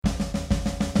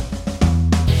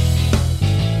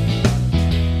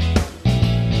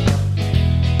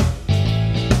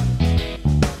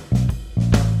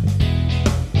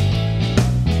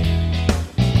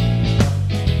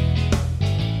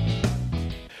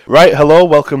Right, hello,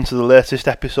 welcome to the latest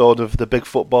episode of the Big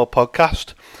Football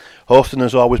Podcast. Hosting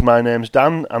as always, my name's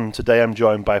Dan, and today I'm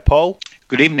joined by Paul.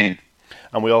 Good evening.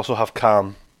 And we also have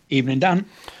Khan. Evening, Dan.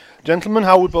 Gentlemen,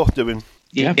 how are we both doing?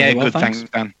 Yeah, well, good, thanks,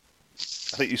 Dan.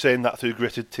 I think you're saying that through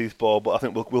gritted teeth, Paul, but I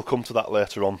think we'll come to that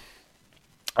later on,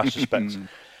 I suspect.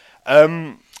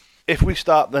 If we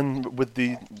start then with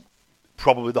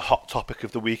probably the hot topic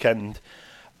of the weekend,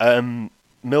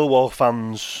 Millwall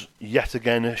fans yet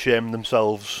again ashamed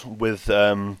themselves with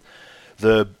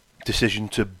the decision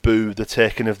to boo the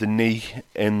taking of the knee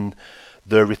in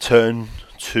the return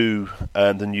to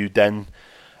the new Den.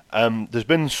 There's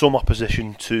been some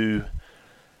opposition to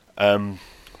the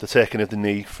taking of the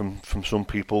knee from some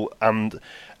people, and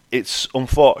it's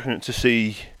unfortunate to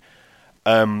see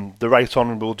the Right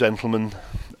Honourable Gentleman,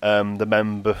 the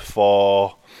member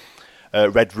for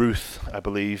Redruth, I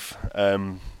believe,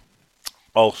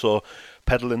 also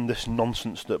peddling this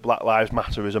nonsense that Black Lives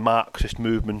Matter is a Marxist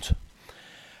movement.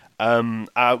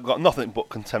 I've got nothing but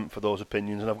contempt for those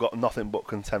opinions, and I've got nothing but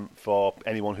contempt for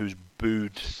anyone who's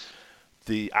booed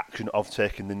the action of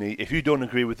taking the knee. If you don't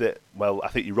agree with it, well, I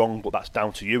think you're wrong, but that's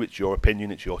down to you. It's your opinion,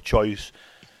 it's your choice.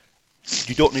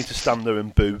 You don't need to stand there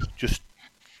and boo. Just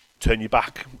turn your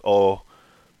back, or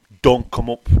don't come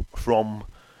up from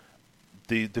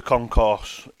the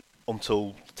concourse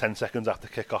until 10 seconds after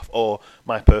kick-off, or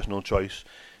my personal choice,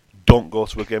 don't go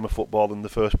to a game of football in the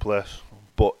first place.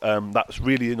 But that's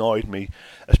really annoyed me,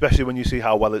 especially when you see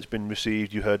how well it's been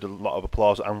received. You heard a lot of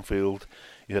applause at Anfield,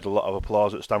 you heard a lot of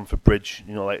applause at Stamford Bridge.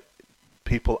 You know, like,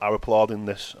 people are applauding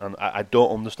this, and I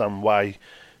don't understand why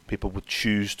people would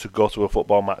choose to go to a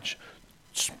football match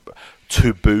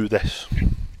to boo this.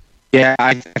 Yeah,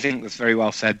 I think that's very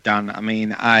well said, Dan. I mean,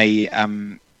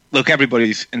 look,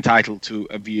 everybody's entitled to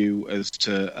a view as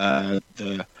to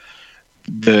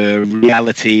the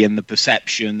reality and the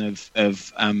perception of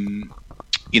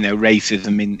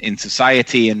racism in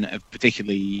society, and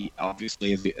particularly,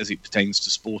 obviously, as it pertains to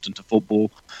sport and to football.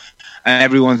 And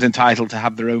everyone's entitled to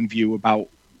have their own view about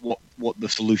what the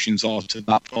solutions are to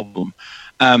that problem.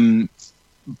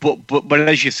 But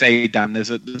as you say, Dan, there's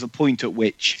a point at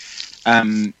which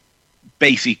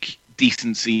basic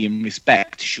decency and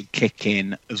respect should kick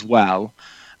in as well.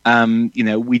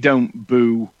 We don't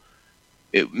boo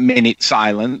minute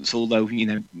silence, although you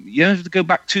don't have to go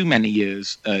back too many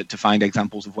years to find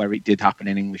examples of where it did happen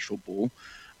in English football.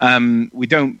 We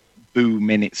don't boo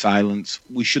minute silence.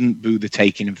 We shouldn't boo the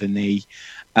taking of the knee.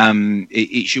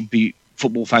 It should be,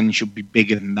 football fans should be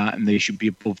bigger than that, and they should be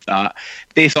above that.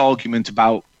 This argument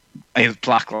about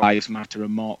Black Lives Matter a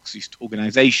Marxist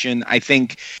organisation, I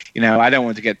think, I don't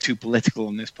want to get too political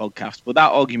on this podcast, but that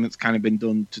argument's kind of been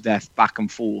done to death back and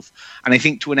forth. And I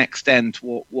think to an extent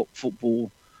what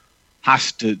football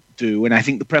has to do, and I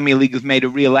think the Premier League has made a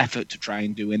real effort to try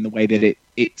and do in the way that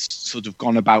it's sort of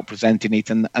gone about presenting it,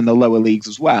 and the lower leagues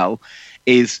as well,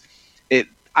 is it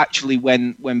actually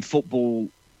when football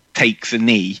takes a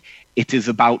knee, it is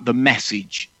about the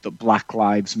message that Black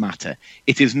Lives Matter.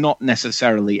 It is not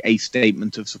necessarily a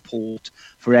statement of support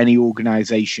for any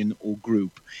organisation or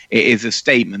group. It is a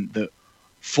statement that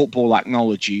football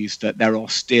acknowledges that there are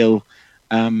still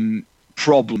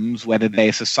problems, whether they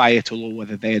are societal or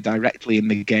whether they are directly in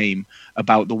the game,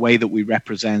 about the way that we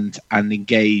represent and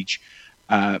engage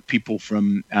people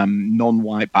from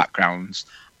non-white backgrounds,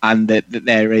 and that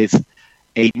there is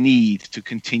a need to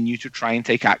continue to try and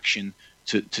take action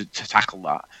to tackle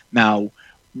that. Now,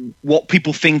 what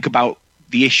people think about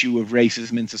the issue of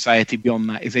racism in society beyond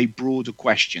that is a broader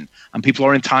question, and people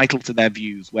are entitled to their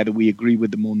views, whether we agree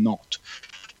with them or not.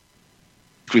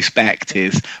 Respect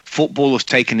is, football has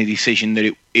taken a decision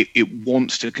that it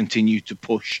wants to continue to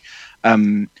push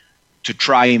to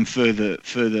try and further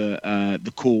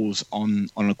the cause on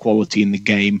equality in the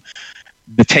game.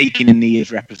 The taking a knee is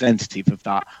representative of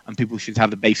that, and people should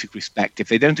have the basic respect. If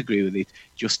they don't agree with it,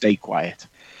 just stay quiet.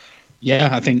 Yeah,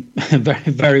 I think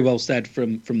very, very well said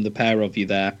from the pair of you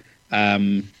there. I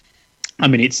mean,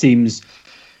 it seems,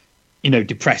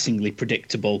 depressingly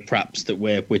predictable, perhaps, that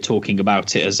we're talking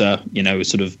about it as a,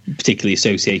 sort of particularly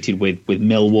associated with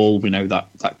Millwall. We know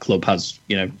that club has,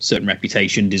 certain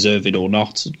reputation, deserve it or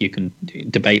not. You can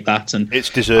debate that, and it's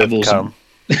deserved.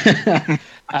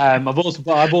 I've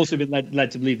also been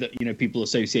led to believe that people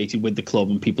associated with the club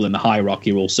and people in the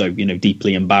hierarchy are also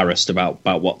deeply embarrassed about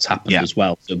what's happened as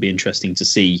well. So it'll be interesting to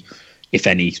see if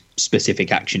any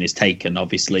specific action is taken.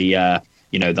 Obviously,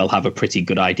 they'll have a pretty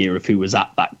good idea of who was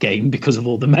at that game because of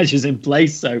all the measures in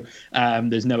place. So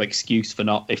there's no excuse for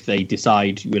not, if they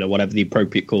decide whatever the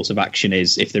appropriate course of action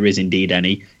is, if there is indeed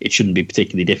any, it shouldn't be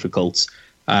particularly difficult.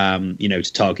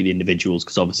 to target the individuals,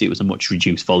 because obviously it was a much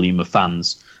reduced volume of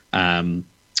fans. It'd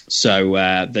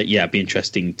be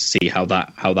interesting to see how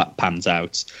that pans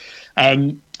out.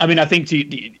 I think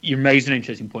you raised an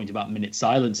interesting point about minute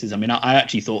silences. I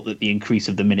actually thought that the increase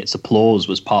of the minutes applause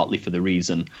was partly for the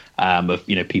reason of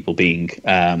people being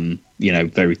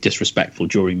very disrespectful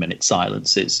during minute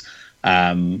silences.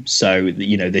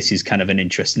 This is kind of an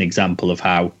interesting example of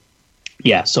how,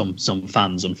 some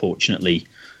fans unfortunately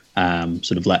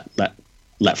sort of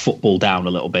let football down a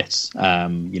little bit,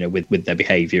 with their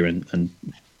behaviour, and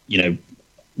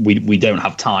we don't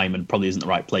have time, and probably isn't the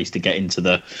right place to get into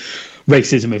the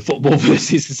racism in football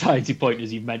versus society point,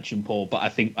 as you've mentioned, Paul. But I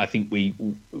think we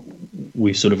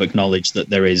sort of acknowledge that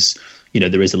there is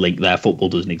a link there. Football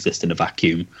doesn't exist in a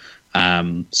vacuum.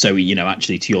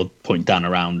 Actually, to your point, Dan,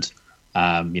 around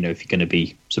if you're going to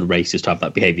be sort of racist to have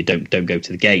that behaviour, don't go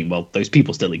to the game. Well, those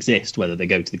people still exist, whether they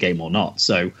go to the game or not.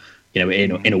 So,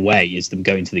 in a way, is them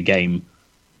going to the game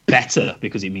better,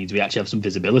 because it means we actually have some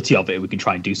visibility of it. We can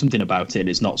try and do something about it.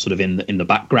 It's not sort of in the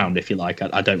background, if you like.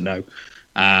 I don't know.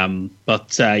 It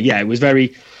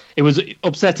was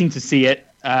upsetting to see it.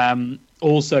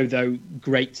 Also, though,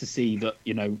 great to see that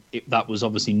that was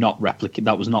obviously not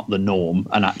that was not the norm,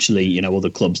 and actually other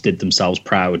clubs did themselves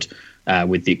proud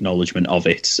with the acknowledgement of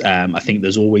it. I think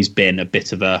there's always been a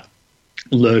bit of a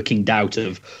lurking doubt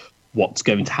of what's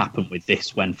going to happen with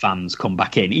this when fans come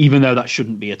back in, even though that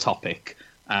shouldn't be a topic.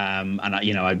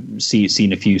 I've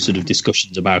seen a few sort of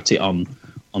discussions about it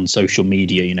on social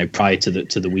media, prior to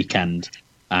the weekend.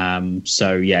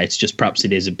 It's just, perhaps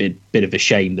it is a bit of a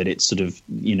shame that it's sort of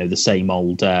the same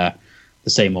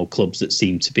old clubs that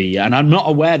seem to be. And I'm not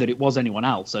aware that it was anyone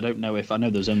else. I know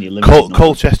there's only a limited.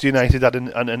 Colchester United had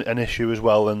an issue as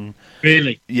well, and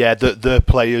really, the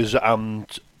players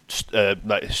and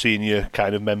senior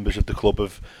kind of members of the club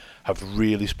have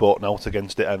really spoken out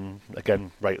against it, and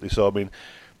again, rightly so. I mean,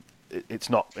 it's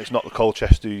not the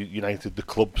Colchester United, the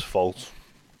club's fault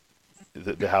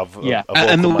that they have.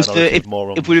 And there was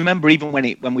if we remember, even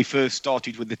when we first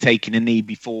started with the taking a knee,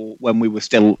 before, when we were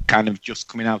still kind of just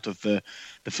coming out of the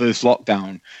first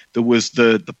lockdown, there was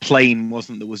the plane,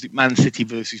 wasn't there? Was it Man City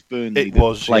versus Burnley?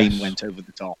 The plane went over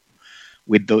the top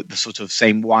with the sort of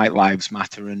same White Lives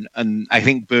Matter, and I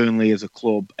think Burnley as a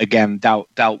club again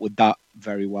dealt with that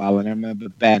very well. And I remember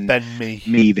Ben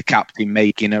Mee, the captain,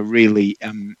 making a really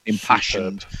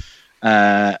impassioned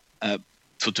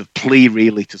sort of plea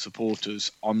really to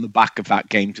supporters on the back of that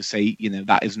game, to say,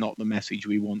 that is not the message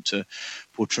we want to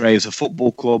portray as a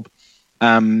football club.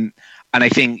 And I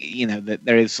think, that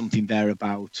there is something there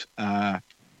about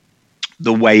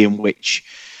the way in which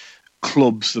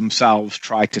clubs themselves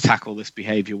try to tackle this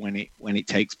behaviour when it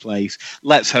takes place.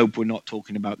 Let's hope we're not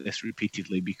talking about this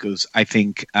repeatedly, because I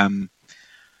think that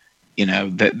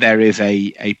there is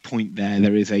a point there.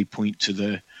 There is a point to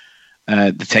the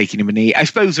taking of a knee. I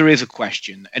suppose there is a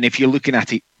question, and if you're looking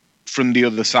at it from the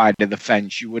other side of the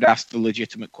fence, you would ask the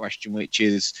legitimate question, which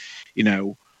is,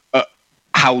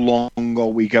 how long are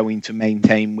we going to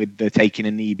maintain with the taking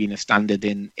a knee being a standard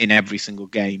in every single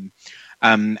game?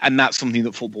 And that's something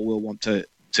that football will want to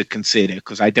consider,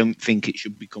 because I don't think it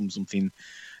should become something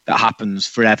that happens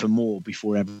forevermore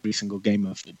before every single game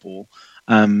of football.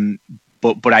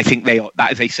 But I think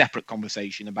that is a separate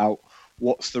conversation about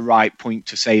what's the right point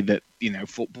to say that,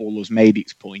 football has made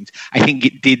its point. I think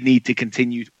it did need to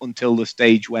continue until the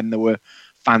stage when there were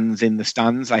fans in the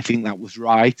stands. I think that was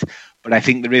right. But I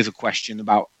think there is a question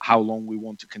about how long we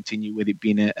want to continue with it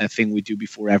being a thing we do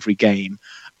before every game.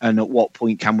 And at what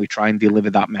point can we try and deliver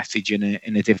that message in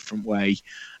a different way?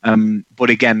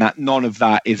 But again, that none of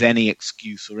that is any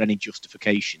excuse or any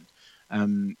justification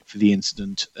for the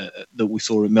incident that we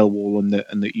saw at Millwall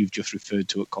and that you've just referred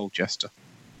to at Colchester.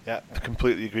 Yeah, I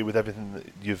completely agree with everything that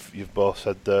you've both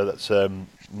said there. That's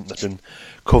been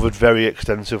covered very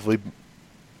extensively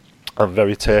and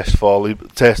very tastefully.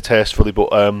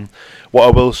 But what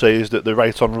I will say is that the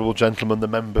Right Honourable Gentleman, the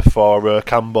member for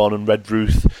Camborne and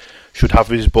Redruth, should have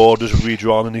his borders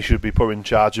redrawn, and he should be put in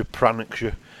charge of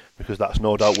Prannockshire, because that's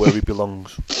no doubt where he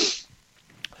belongs.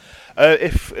 We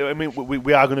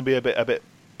are going to be a bit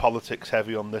politics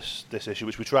heavy on this issue,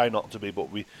 which we try not to be, but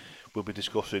we'll be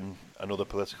discussing another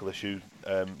political issue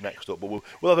next up. But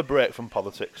we'll have a break from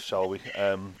politics, shall we?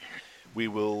 We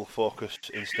will focus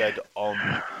instead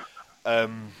on.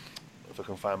 If I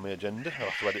can find my agenda, I'll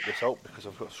have to edit this out because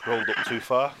I've got scrolled up too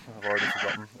far. I've already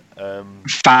forgotten.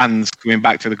 Fans coming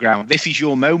back to the ground. This is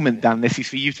your moment, Dan. This is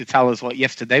for you to tell us what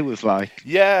yesterday was like.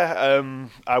 Yeah,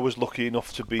 I was lucky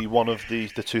enough to be one of the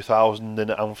 2,000 in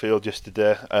Anfield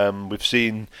yesterday. We've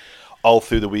seen all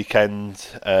through the weekend,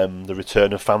 the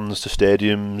return of fans to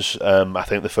stadiums. I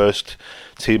think the first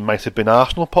team might have been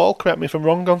Arsenal, Paul, correct me if I'm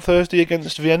wrong, on Thursday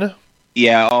against Vienna.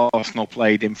 Yeah, Arsenal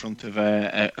played in front of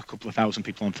a couple of thousand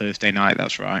people on Thursday night,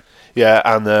 that's right. Yeah,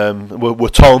 and we're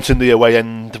taunting the away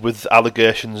end with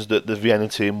allegations that the Vienna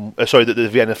that the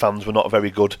Vienna fans were not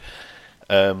very good,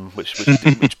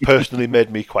 which personally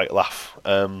made me quite laugh.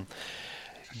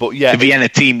 But yeah, the Vienna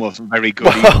team wasn't very good.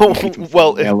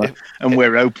 And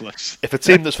we're hopeless. If a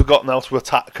team that's forgotten how to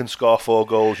attack can score 4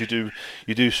 goals, you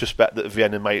do suspect that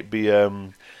Vienna might be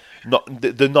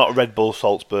they're not Red Bull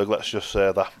Salzburg. Let's just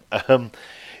say that.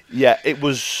 Yeah, it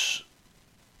was,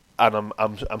 and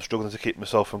I'm struggling to keep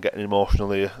myself from getting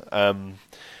emotional here.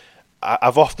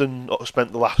 I've often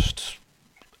spent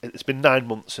it's been 9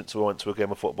 months since I went to a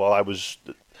game of football. I was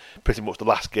pretty much the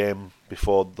last game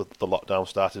before the lockdown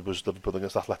started was Liverpool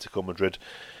against Atletico Madrid.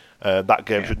 That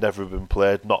game should never have been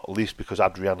played, not least because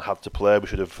Adrian had to play. We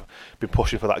should have been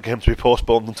pushing for that game to be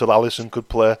postponed until Alisson could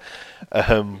play,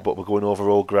 but we're going over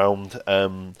old ground.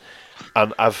 And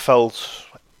I've felt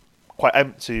quite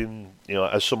empty, and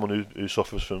as someone who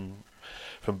suffers from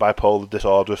bipolar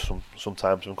disorder,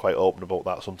 sometimes I'm quite open about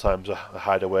that. Sometimes I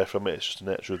hide away from it. It's just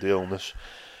the nature of the illness.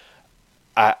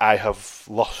 I have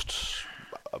lost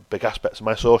big aspects of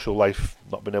my social life,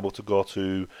 not been able to go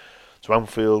to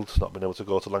Anfield, not been able to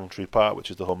go to Langtree Park, which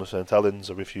is the home of St Helens.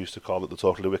 I refuse to call it the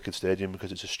Totally Wicked Stadium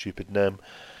because it's a stupid name.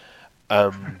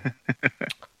 And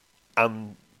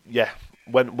yeah,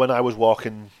 when I was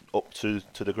walking up to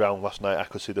the ground last night, I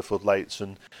could see the floodlights,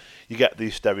 and you get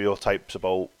these stereotypes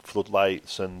about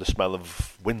floodlights and the smell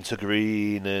of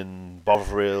wintergreen and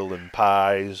Bovril and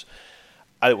pies.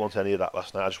 I didn't want any of that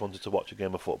last night. I just wanted to watch a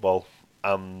game of football,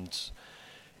 and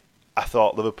I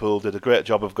thought Liverpool did a great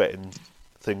job of getting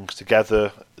things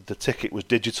together. The ticket was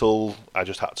digital. I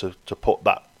just had to put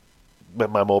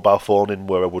my mobile phone in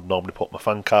where I would normally put my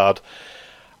fan card.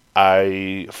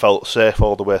 I felt safe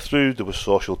all the way through. There was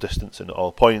social distancing at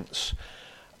all points,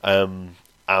 and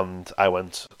I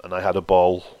went and I had a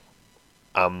ball.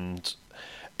 And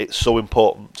it's so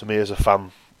important to me as a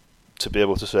fan to be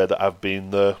able to say that I've been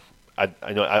there.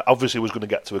 I know I obviously was going to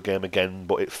get to a game again,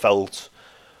 but it felt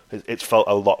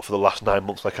a lot for the last 9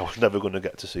 months like I was never going to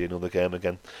get to see another game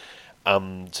again.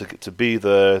 To be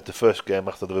the first game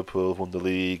after Liverpool won the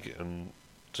league, and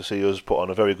to see us put on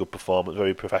a very good performance,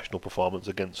 very professional performance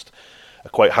against a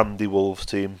quite handy Wolves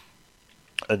team.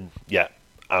 And yeah,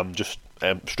 I'm just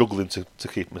struggling to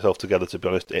keep myself together, to be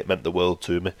honest. It meant the world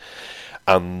to me.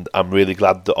 And I'm really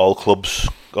glad that all clubs,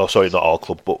 not all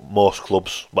clubs, but most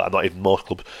clubs, well, not even most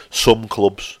clubs, some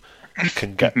clubs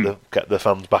can get the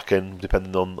fans back in,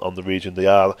 depending on the region they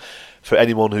are. For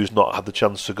anyone who's not had the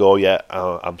chance to go yet,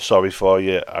 I'm sorry for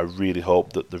you. I really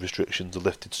hope that the restrictions are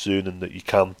lifted soon and that you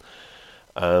can,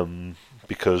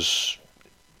 because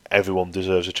everyone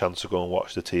deserves a chance to go and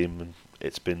watch the team, and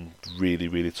it's been really,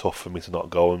 really tough for me to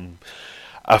not go. And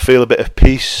I feel a bit of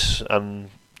peace, and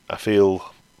I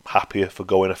feel happier for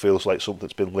going. It feels like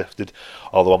something's been lifted,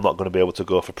 although I'm not going to be able to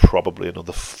go for probably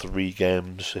another 3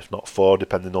 games, if not 4,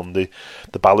 depending on the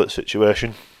ballot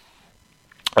situation.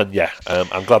 And yeah,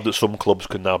 I'm glad that some clubs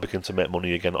can now begin to make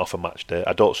money again off a match day.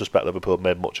 I don't suspect Liverpool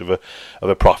made much of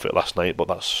a profit last night, but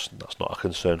that's not a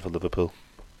concern for Liverpool.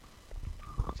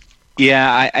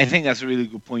 Yeah, I think that's a really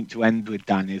good point to end with,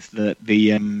 Dan, is that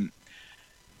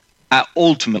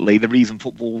ultimately the reason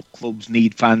football clubs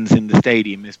need fans in the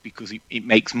stadium is because it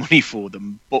makes money for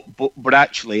them. But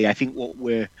actually, I think what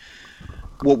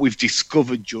we've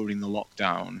discovered during the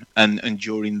lockdown and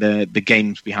during the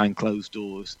games behind closed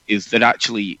doors is that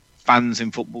actually fans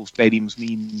in football stadiums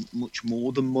mean much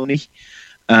more than money.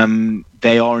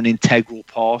 They are an integral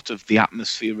part of the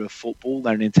atmosphere of football.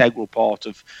 They're an integral part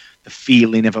of the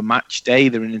feeling of a match day.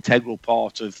 They're an integral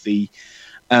part of the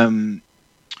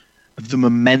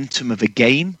momentum of a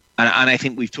game. And I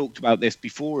think we've talked about this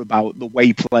before, about the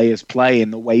way players play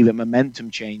and the way that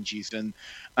momentum changes and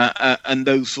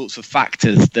those sorts of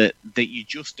factors that you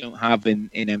just don't have in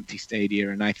empty stadia.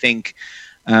 And I think,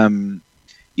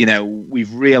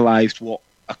 we've realised what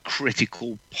a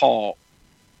critical part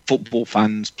football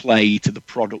fans play to the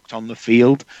product on the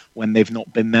field when they've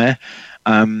not been there.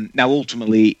 Now,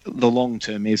 ultimately, the long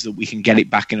term is that we can get it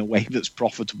back in a way that's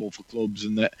profitable for clubs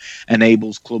and that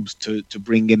enables clubs to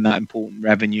bring in that important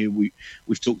revenue.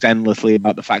 We've talked endlessly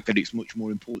about the fact that it's much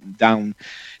more important down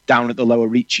at the lower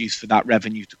reaches for that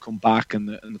revenue to come back, and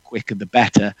the quicker the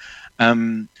better.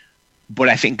 But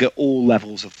I think at all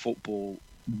levels of football,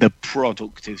 the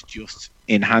product is just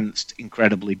enhanced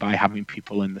incredibly by having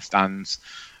people in the stands,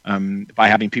 by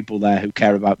having people there who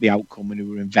care about the outcome and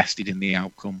who are invested in the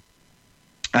outcome.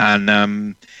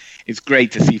 And it's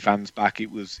great to see fans back.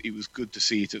 It was good to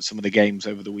see it at some of the games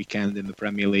over the weekend in the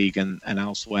Premier League and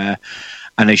elsewhere.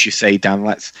 And as you say, Dan,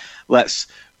 let's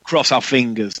cross our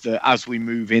fingers that as we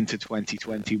move into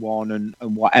 2021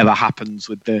 and whatever happens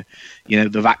with the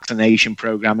vaccination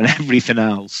program and everything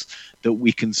else, that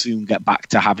we can soon get back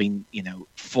to having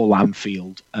full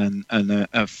Anfield and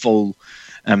a full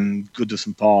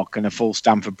Goodison Park and a full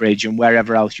Stamford Bridge and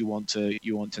wherever else you want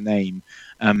to name,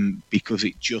 because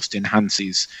it just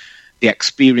enhances the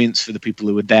experience for the people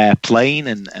who are there playing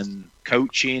and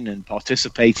coaching and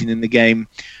participating in the game.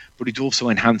 But it also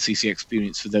enhances the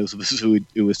experience for those of us who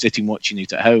are sitting watching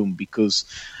it at home, because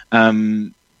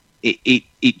you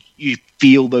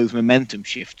feel those momentum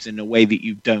shifts in a way that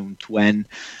you don't when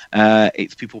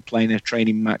it's people playing a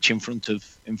training match in front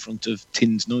of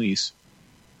tins noise.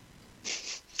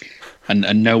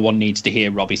 And no one needs to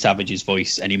hear Robbie Savage's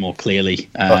voice any more clearly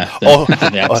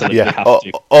than they absolutely have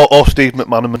to. Or Steve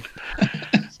McManaman.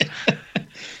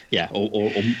 Yeah, or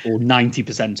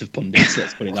 90% of pundits,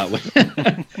 let's put it that way.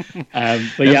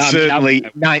 But yeah, certainly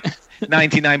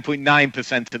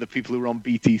 99.9% of the people who are on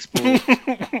BT Sport.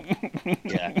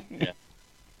 Yeah.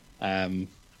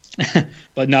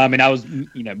 But no, I mean, I was,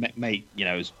 mate,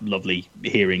 it was lovely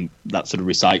hearing that sort of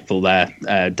recital there,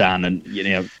 Dan, and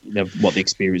what the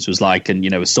experience was like, and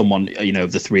as someone,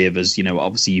 of the three of us,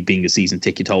 obviously you being a season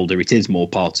ticket holder, it is more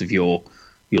part of your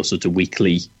sort of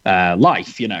weekly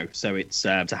life, so it's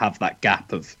to have that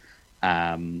gap of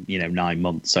 9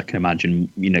 months, I can imagine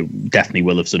definitely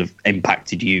will have sort of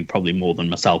impacted you probably more than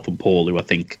myself and Paul, who I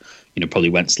think probably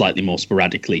went slightly more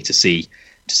sporadically to see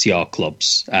our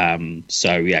clubs.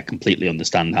 So yeah, completely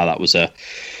understand how that was a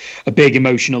big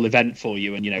emotional event for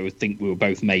you, and I think we were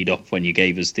both made up when you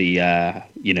gave us the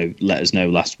let us know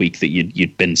last week that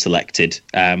you'd been selected.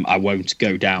 I won't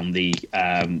go down the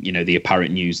the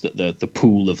apparent news that the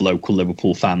pool of local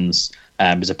Liverpool fans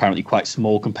is apparently quite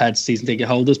small compared to season ticket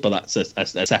holders, but that's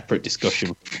a separate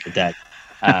discussion for the day.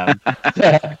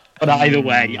 But either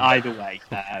way,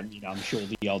 I'm sure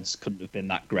the odds couldn't have been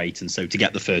that great, and so to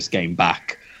get the first game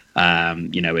back,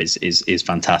 is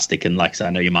fantastic. And like I said, I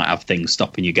know you might have things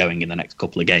stopping you going in the next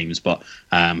couple of games, but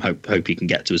hope you can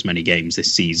get to as many games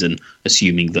this season,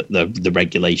 assuming that the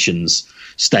regulations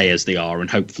stay as they are, and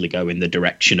hopefully go in the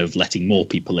direction of letting more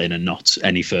people in and not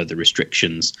any further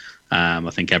restrictions.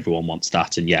 I think everyone wants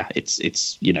that, and yeah,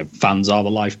 it's fans are the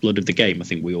lifeblood of the game. I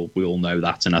think we all know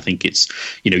that, and I think it's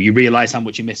you realise how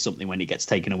much you miss something when it gets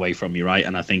taken away from you, right?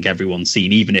 And I think everyone's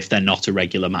seen, even if they're not a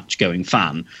regular match going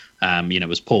fan,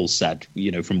 as Paul said,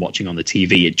 from watching on the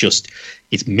TV,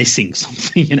 it's missing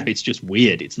something. It's just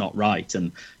weird. It's not right,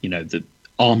 and the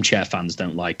armchair fans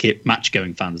don't like it, match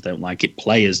going fans don't like it,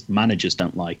 players, managers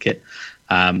don't like it.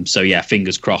 So yeah,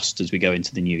 fingers crossed as we go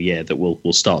into the new year that we'll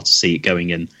start to see it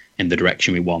going in the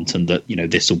direction we want, and that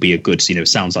this will be a good.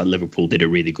 Sounds like Liverpool did a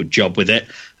really good job with it.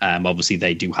 Obviously,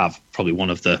 they do have probably one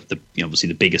of the obviously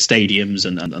the bigger stadiums,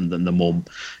 and the more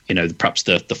perhaps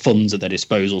the funds at their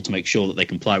disposal to make sure that they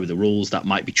comply with the rules. That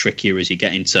might be trickier as you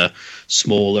get into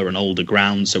smaller and older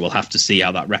grounds. So we'll have to see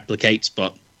how that replicates,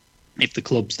 but if the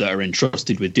clubs that are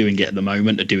entrusted with doing it at the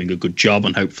moment are doing a good job,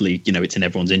 and hopefully it's in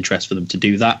everyone's interest for them to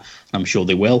do that, I'm sure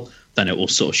they will, then it will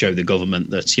sort of show the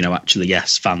government that actually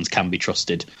yes, fans can be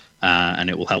trusted, and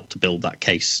it will help to build that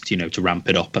case to ramp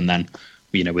it up. And then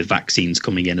with vaccines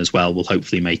coming in as well, will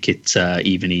hopefully make it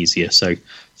even easier. So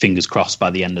fingers crossed by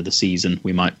the end of the season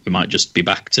we might just be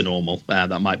back to normal.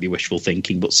 That might be wishful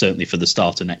thinking, but certainly for the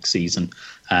start of next season,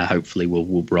 hopefully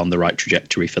we're on the right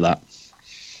trajectory for that.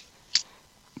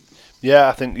 Yeah,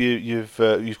 I think you've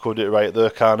covered it right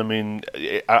there, Khan. I mean,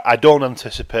 I don't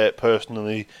anticipate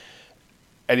personally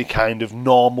any kind of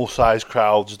normal size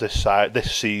crowds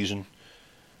this season.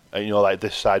 Like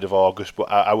this side of August,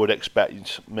 but I would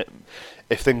expect,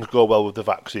 if things go well with the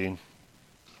vaccine,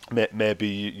 maybe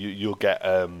you'll get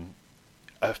a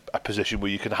position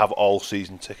where you can have all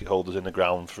season ticket holders in the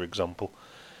ground, for example.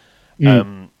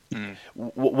 One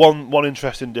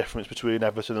interesting difference between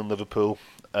Everton and Liverpool,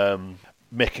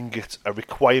 making it a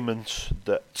requirement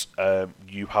that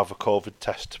you have a COVID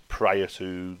test prior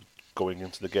to going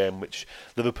into the game, which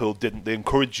Liverpool didn't. They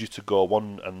encouraged you to go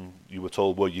one, and you were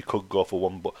told, well, you could go for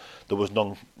one, but there was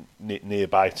none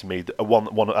nearby to me.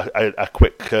 A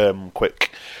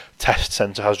quick test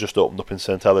centre has just opened up in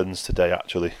St Helens today,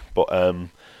 actually, but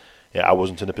I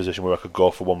wasn't in a position where I could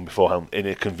go for one beforehand in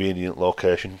a convenient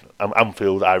location.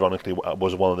 Anfield, ironically,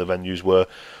 was one of the venues where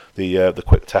the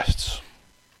quick tests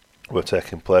were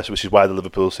taking place, which is why the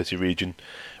Liverpool City region,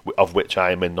 of which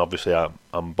I am in, obviously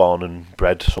I'm born and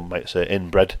bred, some might say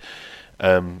inbred,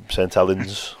 St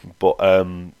Helens, but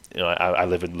I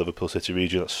live in Liverpool City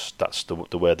region. That's the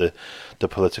way the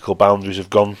political boundaries have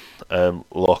gone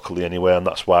locally anyway, and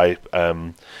that's why.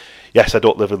 Yes, I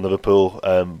don't live in Liverpool,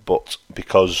 but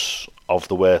because of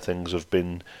the way things have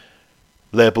been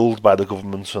labelled by the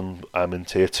government, and I'm in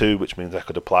Tier 2, which means I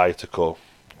could apply to go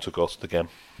to the game.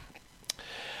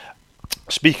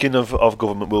 Speaking of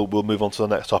government, we'll move on to the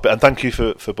next topic. And thank you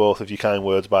for both of your kind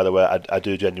words, by the way. I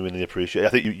do genuinely appreciate it. I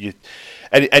think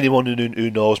anyone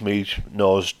who knows me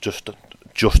knows just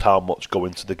how much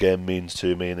going to the game means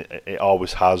to me, and it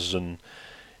always has. And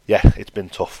yeah, it's been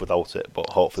tough without it, but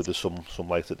hopefully there's some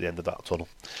light at the end of that tunnel.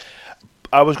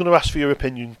 I was going to ask for your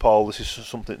opinion, Paul. This is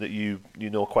something that you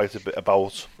know quite a bit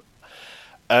about.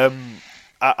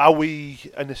 Are we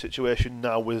in a situation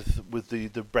now with the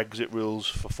Brexit rules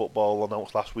for football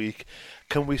announced last week?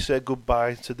 Can we say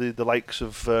goodbye to the likes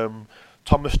of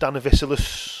Thomas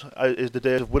Stanavicilis? Is the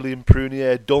days of William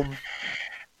Prunier done?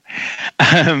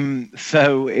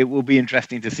 So it will be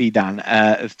interesting to see, Dan,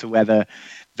 as to whether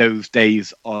those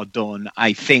days are done.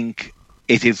 I think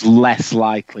it is less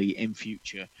likely in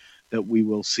future that we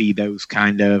will see those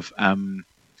kind of...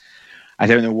 I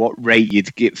don't know what rate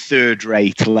you'd get, third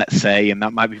rate, let's say, and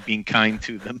that might be being kind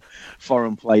to them,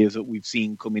 foreign players that we've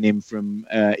seen coming in from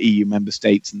EU member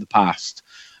states in the past,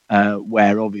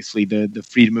 where obviously the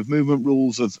freedom of movement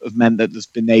rules have meant that there's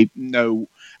been no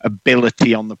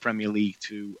ability on the Premier League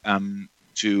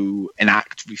to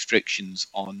enact restrictions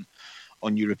on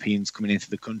Europeans coming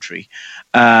into the country.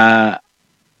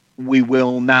 We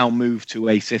will now move to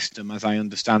a system, as I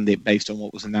understand it, based on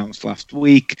what was announced last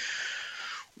week,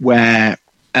 where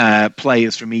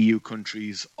players from EU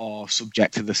countries are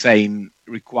subject to the same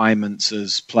requirements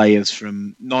as players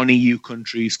from non-EU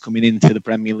countries coming into the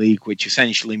Premier League, which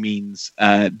essentially means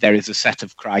there is a set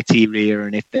of criteria,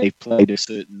 and if they've played a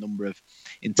certain number of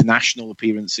international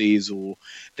appearances or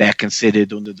they're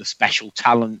considered under the special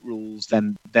talent rules,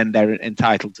 then they're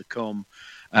entitled to come.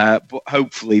 But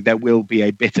hopefully there will be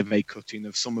a bit of a cutting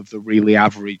of some of the really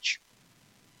average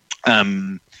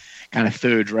kind of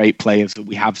third-rate players that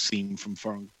we have seen from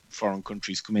foreign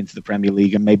countries come into the Premier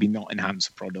League and maybe not enhance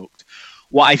the product.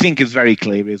 What I think is very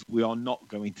clear is we are not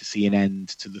going to see an end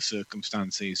to the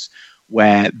circumstances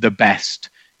where the best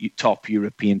top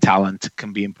European talent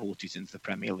can be imported into the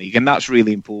Premier League. And that's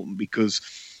really important because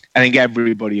I think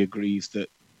everybody agrees that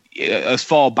as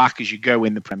far back as you go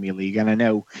in the Premier League, and I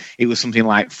know it was something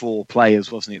like 4 players,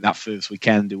 wasn't it, that first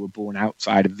weekend, who were born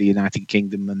outside of the United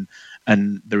Kingdom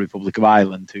and the Republic of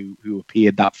Ireland, who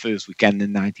appeared that first weekend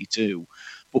in '92.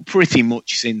 But pretty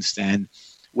much since then,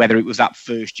 whether it was that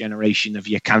first generation of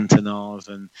your Cantonars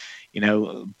and,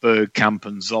 Bergkamp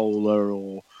and Zola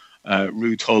or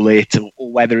Ruud Gullit, or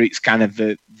whether it's kind of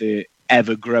the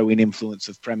ever-growing influence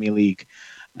of Premier League,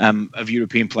 of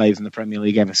European players in the Premier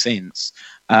League ever since,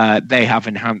 they have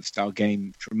enhanced our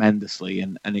game tremendously,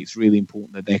 and it's really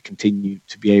important that they continue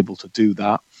to be able to do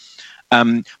that.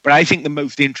 But I think the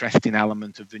most interesting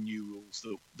element of the new rules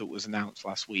that was announced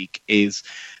last week is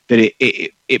that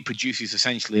it produces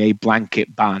essentially a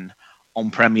blanket ban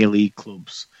on Premier League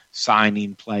clubs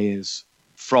signing players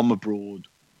from abroad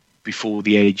before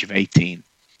the age of 18.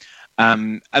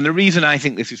 And the reason I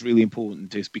think this is really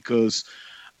important is because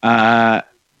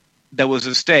there was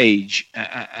a stage,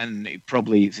 and it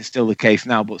probably is still the case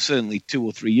now, but certainly 2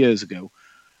 or 3 years ago,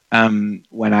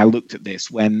 when I looked at this,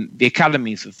 when the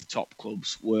academies of the top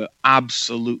clubs were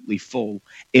absolutely full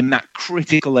in that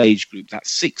critical age group, that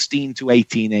 16 to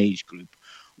 18 age group,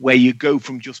 where you go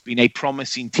from just being a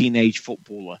promising teenage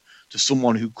footballer to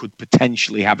someone who could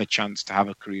potentially have a chance to have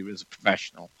a career as a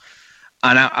professional.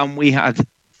 And we had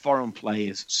foreign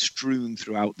players strewn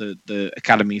throughout the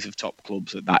academies of top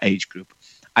clubs at that age group.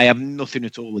 I have nothing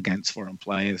at all against foreign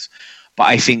players, but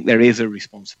I think there is a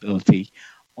responsibility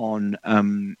on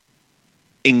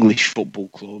English football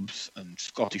clubs and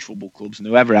Scottish football clubs and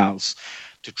whoever else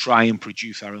to try and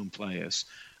produce our own players.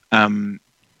 And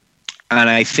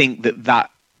I think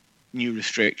that new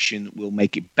restriction will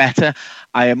make it better.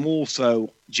 I am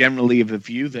also generally of the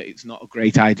view that it's not a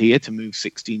great idea to move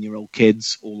 16-year-old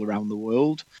kids all around the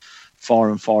world, far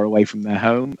and far away from their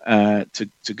home,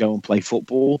 to go and play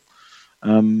football.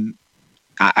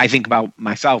 I think about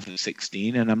myself at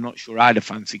 16, and I'm not sure I'd have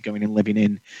fancied going and living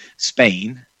in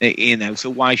Spain. So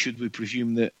why should we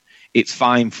presume that it's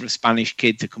fine for a Spanish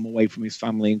kid to come away from his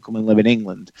family and come and live in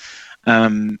England?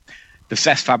 The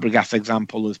Cesc Fabregas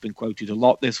example has been quoted a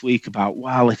lot this week about,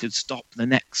 well, it could stop the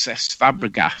next Cesc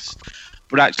Fabregas.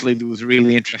 But actually, there was a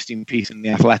really interesting piece in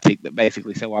The Athletic that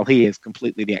basically said, well, he is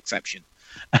completely the exception.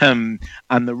 And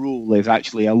the rule is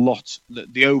actually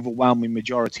the overwhelming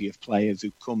majority of players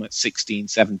who come at 16,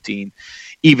 17,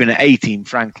 even at 18,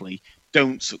 frankly,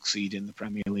 don't succeed in the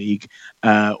Premier League,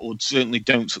 or certainly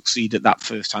don't succeed at that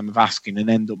first time of asking and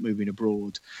end up moving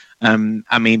abroad.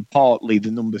 I mean, partly the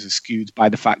numbers are skewed by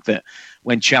the fact that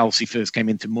when Chelsea first came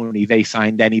into money, they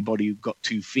signed anybody who got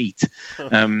 2 feet,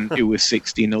 who was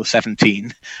 16 or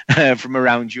 17 from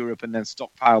around Europe, and then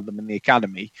stockpiled them in the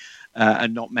academy.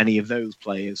 And not many of those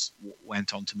players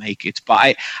went on to make it.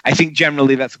 But I think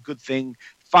generally that's a good thing.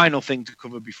 Final thing to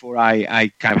cover before I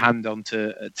kind of hand on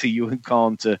to you and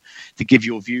Khan to give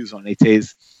your views on it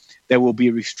is there will be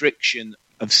a restriction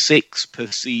of 6 per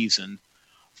season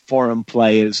foreign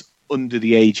players under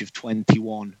the age of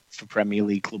 21 for Premier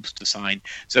League clubs to sign.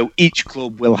 So each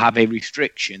club will have a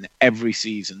restriction every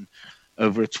season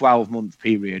over a 12-month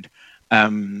period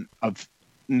of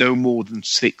no more than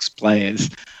 6 players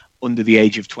under the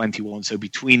age of 21, so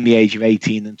between the age of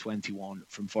 18 and 21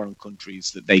 from foreign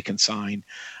countries that they can sign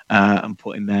and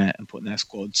put in their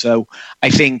squad. So I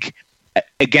think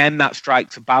again that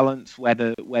strikes a balance.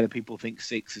 Whether people think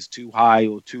 6 is too high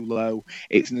or too low,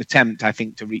 it's an attempt, I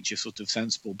think, to reach a sort of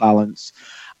sensible balance.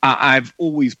 I've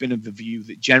always been of the view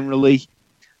that generally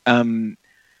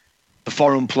the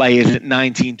foreign players at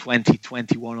 19, 20,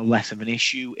 21 are less of an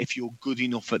issue. If you're good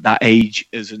enough at that age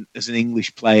as an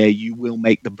English player, you will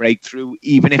make the breakthrough,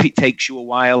 even if it takes you a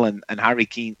while. And Harry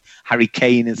Kane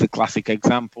is a classic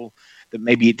example that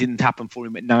maybe it didn't happen for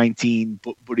him at 19,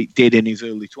 but it did in his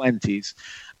early 20s.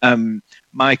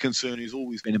 My concern has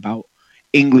always been about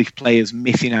English players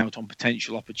missing out on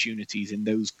potential opportunities in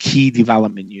those key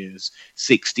development years,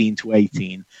 16 to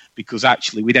 18, because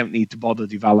actually we don't need to bother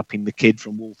developing the kid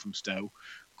from Walthamstow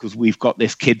because we've got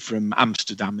this kid from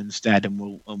Amsterdam instead, and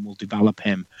we'll develop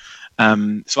him.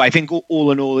 So I think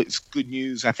all in all, it's good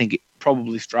news. I think it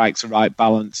probably strikes the right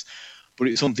balance. But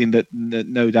it's something that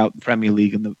no doubt the Premier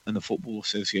League and the Football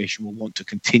Association will want to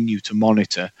continue to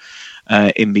monitor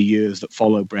in the years that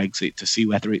follow Brexit to see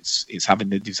whether it's having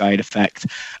the desired effect.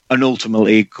 And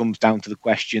ultimately, it comes down to the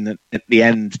question at the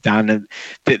end, Dan,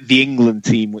 the England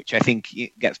team, which I think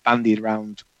gets bandied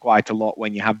around quite a lot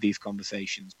when you have these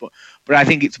conversations. But I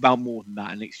think it's about more than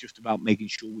that, and it's just about making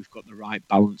sure we've got the right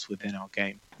balance within our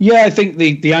game. Yeah, I think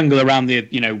the angle around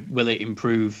will it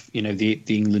improve, the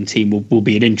England team will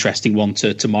be an interesting one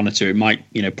to monitor. It might,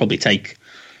 probably take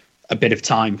a bit of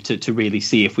time to really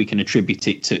see if we can attribute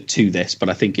it to this, but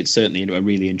I think it's certainly a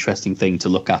really interesting thing to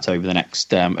look at over the next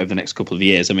couple of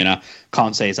years. I mean, I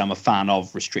can't say as I'm a fan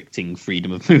of restricting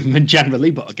freedom of movement generally,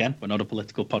 but again, we're not a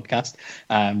political podcast,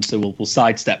 so we'll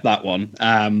sidestep that one.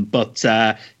 But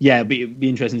it'd be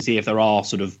interesting to see if there are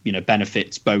sort of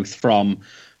benefits both from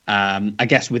I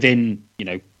guess within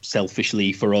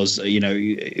selfishly for us,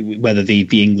 whether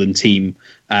the England team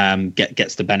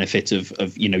gets the benefit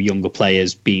of younger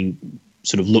players being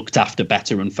sort of looked after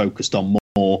better and focused on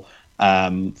more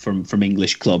from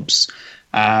English clubs,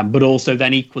 but also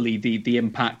then equally the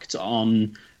impact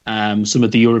on some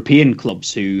of the European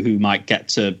clubs who might get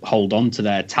to hold on to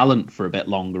their talent for a bit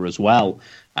longer as well,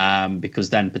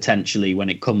 because then potentially when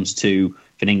it comes to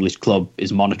if an English club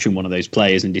is monitoring one of those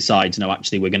players and decides, no,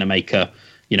 actually we're going to make a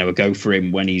go for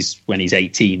him when he's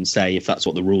 18, say, if that's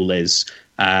what the rule is,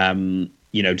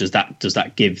 does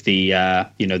that give the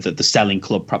the selling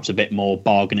club perhaps a bit more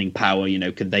bargaining power?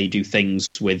 Can they do things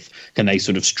can they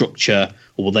sort of structure,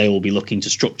 or will they all be looking to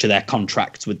structure their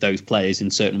contracts with those players in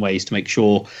certain ways to make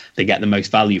sure they get the most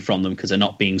value from them because they're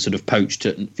not being sort of poached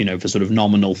at, for sort of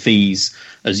nominal fees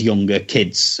as younger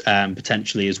kids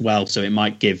potentially as well. So it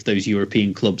might give those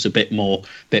European clubs a bit more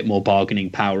bargaining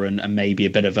power and maybe a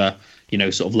bit of a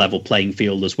sort of level playing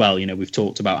field as well. We've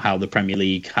talked about how the Premier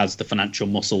League has the financial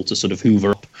muscle to sort of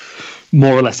hoover up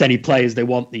more or less any players they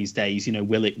want these days.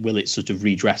 Will it sort of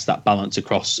redress that balance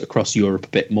across Europe a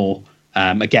bit more?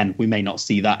 Again, we may not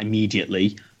see that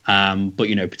immediately, but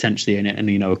potentially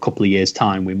in a couple of years'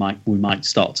 time, we might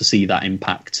start to see that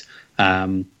impact,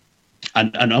 and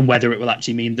whether it will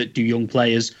actually mean that do young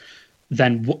players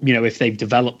then, if they've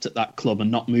developed at that club and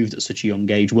not moved at such a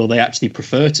young age, will they actually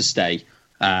prefer to stay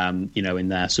in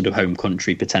their sort of home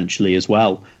country potentially as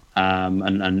well,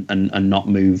 and not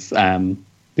move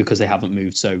because they haven't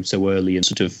moved so early and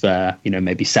sort of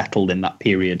maybe settled in that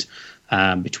period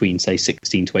between say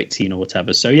 16 to 18 or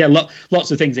whatever. So yeah,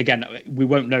 lots of things. Again, we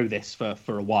won't know this for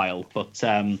a while, but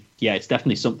it's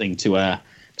definitely something to I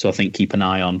think keep an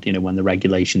eye on. When the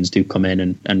regulations do come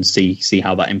in and see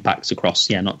how that impacts across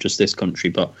not just this country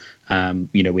but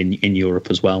in Europe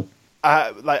as well.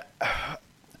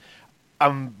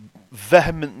 I'm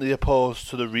vehemently opposed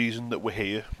to the reason that we're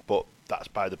here, but that's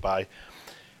by the by.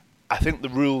 I think the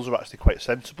rules are actually quite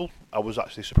sensible. I was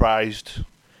actually surprised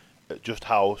at just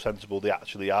how sensible they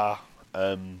actually are.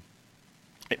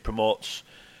 It promotes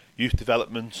youth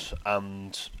development,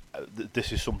 and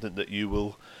this is something that you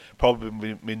will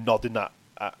probably be nodding at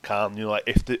Khan. You know, like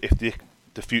if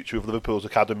the future of Liverpool's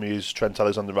academy is Trent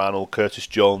Alexander-Arnold, Curtis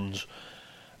Jones,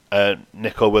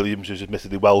 Nico Williams, who's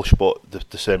admittedly Welsh, but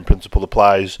the same principle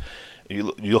applies.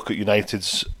 You look at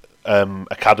United's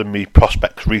academy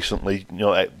prospects recently. You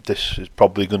know, this is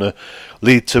probably going to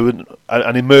lead to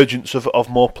an emergence of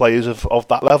more players of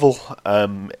that level.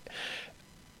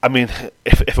 I mean,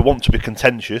 if I want to be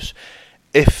contentious,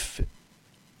 if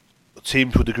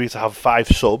teams would agree to have 5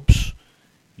 subs,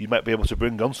 you might be able to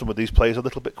bring on some of these players a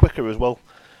little bit quicker as well.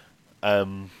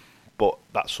 But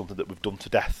that's something that we've done to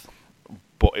death.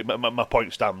 But my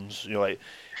point stands. You know, like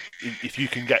if you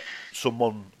can get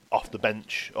someone off the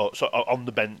bench or on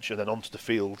the bench and then onto the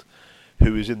field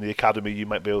who is in the academy, you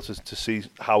might be able to see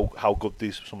how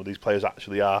good some of these players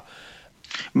actually are.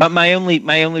 My only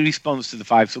response to the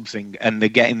 5 subs thing and the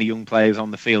getting the young players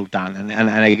on the field, Dan,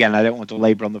 and again, I don't want to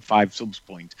labour on the 5 subs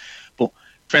point, but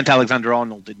Trent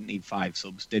Alexander-Arnold didn't need 5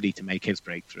 subs, did he, to make his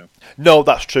breakthrough? No,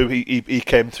 that's true. He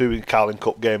came through in Carling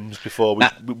Cup games before.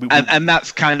 And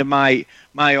that's kind of my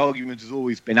argument has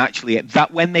always been actually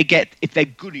that if they're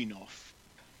good enough,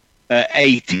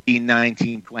 18,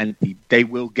 19, 20, they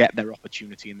will get their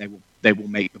opportunity and they will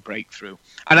make the breakthrough.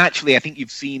 And actually, I think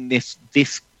you've seen this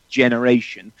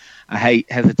generation. I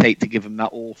hesitate to give them that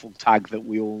awful tag that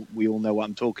we all know what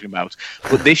I'm talking about.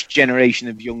 But this generation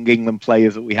of young England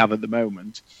players that we have at the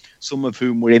moment, some of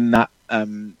whom were in that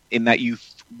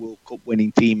youth World Cup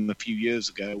winning team a few years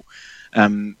ago.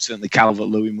 Certainly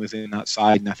Calvert-Lewin was in that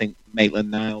side, and I think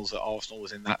Maitland-Niles at Arsenal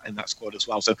was in that squad as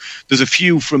well. So there's a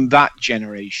few from that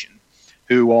generation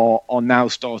who are now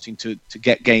starting to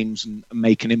get games and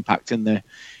make an impact in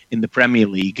the Premier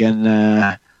League. And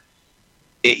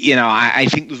I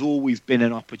think there's always been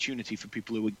an opportunity for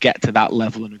people who would get to that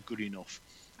level and are good enough.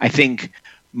 I think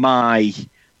my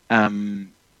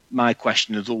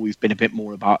question has always been a bit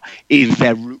more about, is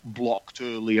their route blocked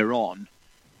earlier on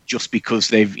just because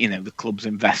the club's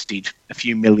invested a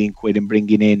few million quid in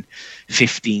bringing in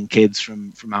 15 kids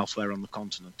from elsewhere on the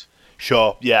continent?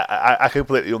 Sure, yeah, I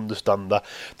completely understand that.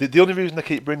 The only reason I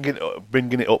keep bringing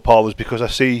it up, Paul, is because I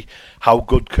see how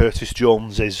good Curtis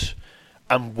Jones is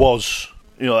and was.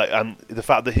 You know, and the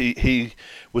fact that he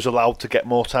was allowed to get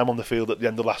more time on the field at the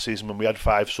end of last season when we had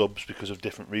 5 subs because of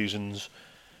different reasons,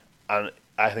 and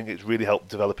I think it's really helped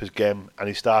develop his game. And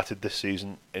he started this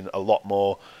season in a lot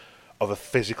more of a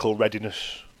physical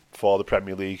readiness for the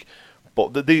Premier League.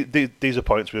 But these are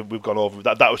points we've gone over.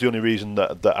 That was the only reason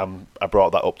that I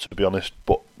brought that up, to be honest.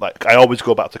 But like, I always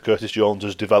go back to Curtis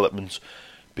Jones's development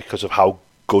because of how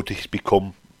good he's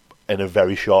become in a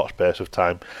very short space of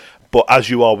time. But as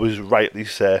you always rightly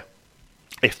say,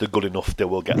 if they're good enough, they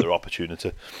will get their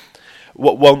opportunity.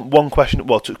 One question,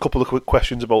 a couple of quick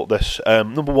questions about this.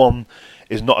 Number one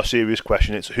is not a serious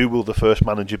question. It's who will the first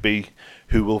manager be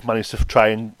who will manage to try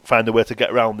and find a way to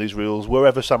get around these rules.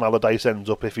 Wherever Sam Allardyce ends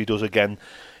up, if he does again,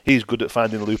 he's good at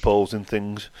finding loopholes in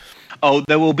things. Oh,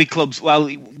 there will be clubs. Well,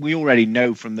 we already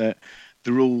know from the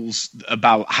rules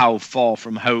about how far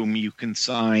from home you can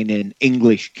sign an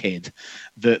English kid,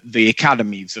 that the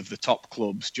academies of the top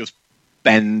clubs just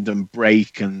bend and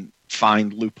break and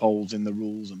find loopholes in the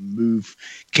rules and move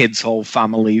kids' whole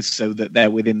families so that they're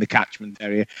within the catchment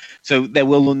area. So there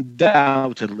will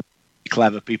undoubtedly be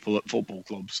clever people at football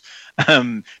clubs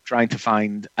trying to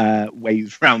find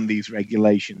ways around these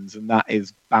regulations, and that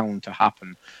is bound to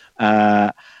happen.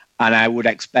 And I would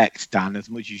expect, Dan, as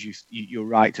much as you're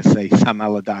right to say Sam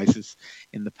Allardyce has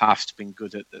in the past been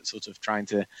good at sort of trying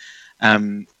to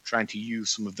use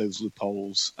some of those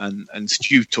loopholes. And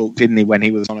Stu talked, didn't he, when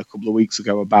he was on a couple of weeks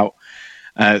ago about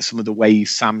some of the ways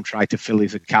Sam tried to fill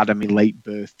his academy, late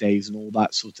birthdays and all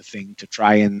that sort of thing to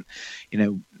try and,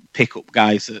 pick up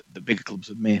guys that the bigger clubs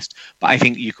have missed. But I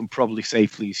think you can probably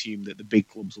safely assume that the big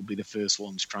clubs will be the first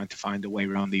ones trying to find a way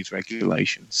around these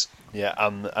regulations. Yeah,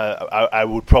 and I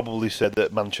would probably say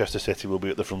that Manchester City will be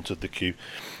at the front of the queue.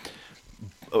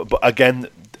 But again,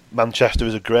 Manchester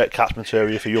is a great catchment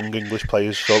area for young English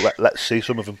players, so let's see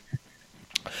some of them.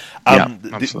 Yeah,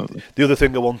 absolutely. The other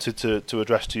thing I wanted to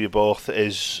address to you both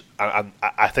is, and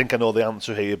I think I know the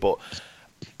answer here, but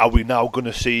are we now going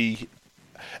to see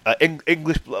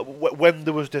English, when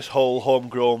there was this whole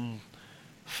homegrown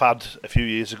fad a few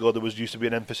years ago, there used to be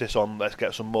an emphasis on let's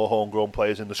get some more homegrown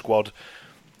players in the squad.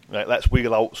 Right, let's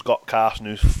wheel out Scott Carson,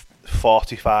 who's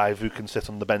 45, who can sit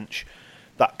on the bench,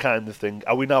 that kind of thing.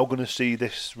 Are we now going to see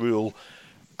this rule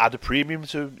add a premium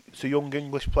to young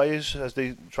English players as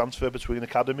they transfer between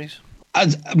academies?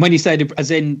 When you say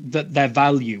as in that their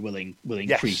value will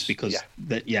increase because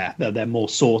they're more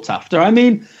sought after. I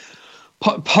mean,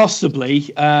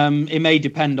 possibly. It may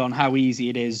depend on how easy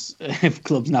it is if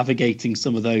clubs navigating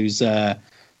some of those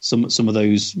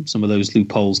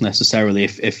loopholes necessarily.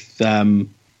 If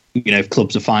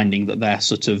clubs are finding that their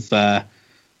sort of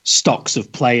stocks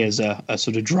of players are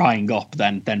sort of drying up,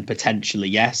 then potentially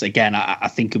yes. Again, I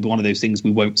think it'll be one of those things we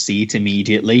won't see it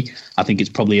immediately. I think it's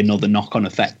probably another knock-on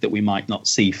effect that we might not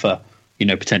see for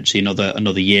potentially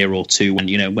another year or two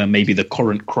when maybe the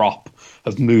current crop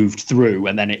have moved through,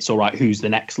 and then it's all right, who's the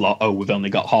next lot? Oh, we've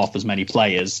only got half as many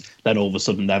players. Then all of a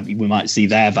sudden we might see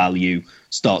their value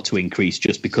start to increase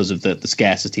just because of the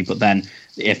scarcity. But then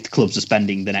if the clubs are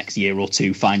spending the next year or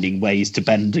two finding ways to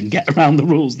bend and get around the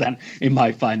rules, then it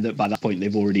might find that by that point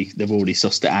they've already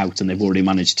sussed it out, and they've already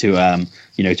managed to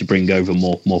to bring over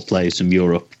more players from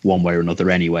Europe one way or another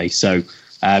anyway. So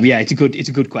it's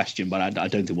a good question, but I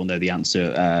don't think we'll know the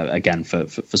answer again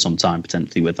for some time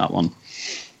potentially with that one.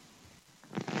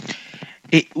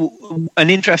 An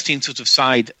interesting sort of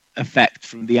side effect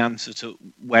from the answer to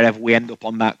wherever we end up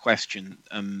on that question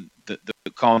that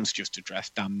Khan's just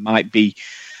addressed, Dan, might be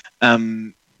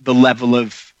the level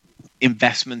of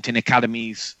investment in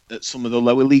academies at some of the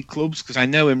lower league clubs. Because I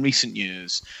know in recent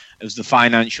years, as the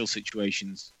financial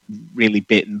situation's really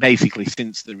bitten, basically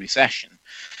since the recession,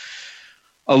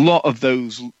 a lot of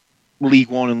those League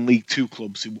One and League Two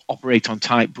clubs who operate on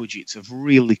tight budgets have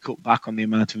really cut back on the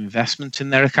amount of investment in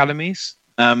their academies.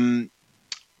 And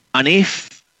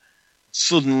if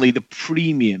suddenly the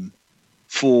premium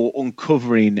for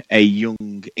uncovering a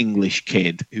young English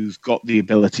kid who's got the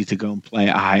ability to go and play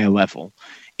at a higher level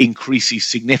increases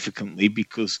significantly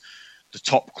because the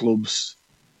top clubs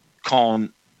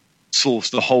can't source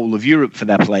the whole of Europe for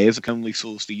their players, they can only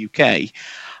source the UK,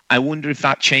 I wonder if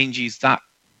that changes that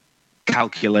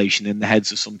calculation in the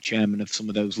heads of some chairman of some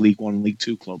of those League One and League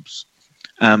Two clubs.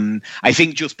 I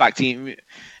think just back to,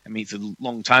 it's a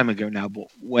long time ago now, but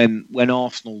when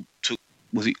Arsenal took,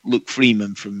 was it Luke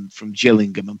Freeman from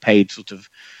Gillingham and paid sort of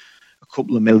a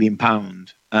couple of £1 million,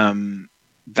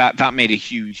 that made a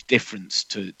huge difference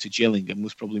to Gillingham,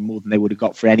 was probably more than they would have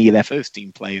got for any of their first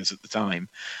team players at the time.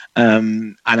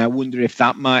 And I wonder if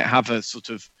that might have a sort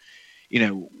of,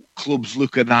 clubs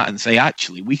look at that and say,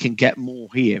 actually, we can get more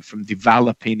here from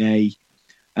developing a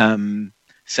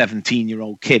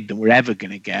 17-year-old kid than we're ever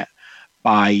going to get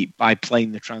by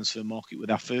playing the transfer market with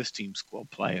our first team squad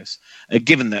players.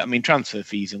 Given that, transfer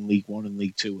fees in League One and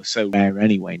League Two are so rare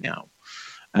anyway now,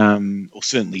 or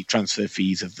certainly transfer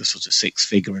fees of the sort of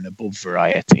 6-figure and above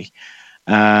variety.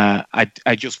 I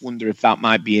just wonder if that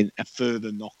might be a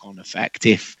further knock-on effect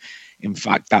if, in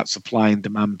fact, that supply and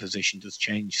demand position does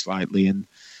change slightly and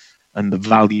the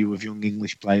value of young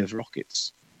English players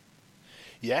rockets.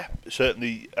 Yeah,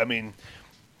 certainly.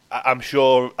 I'm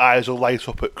sure eyes will light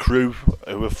up at Crewe,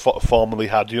 who have formerly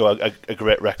had a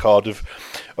great record of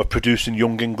producing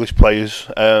young English players.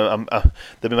 They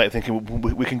might be thinking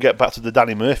we can get back to the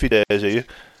Danny Murphy days here.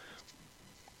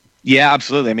 Yeah,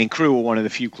 absolutely. Crewe are one of the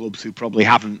few clubs who probably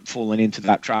haven't fallen into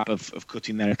that trap of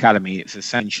cutting their academy. It's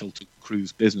essential to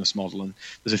Crewe's business model, and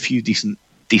there's a few decent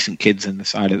kids in the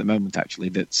side at the moment actually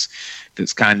that's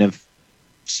kind of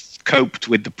coped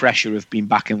with the pressure of being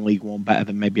back in League One better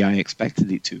than maybe I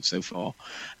expected it to so far.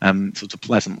 Sort of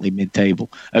pleasantly mid-table.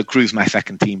 Crewe's my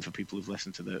second team for people who've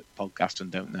listened to the podcast and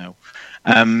don't know.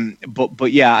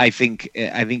 But yeah, I think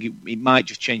it might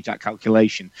just change that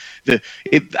calculation.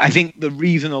 I think the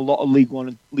reason a lot of League One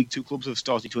and League Two clubs have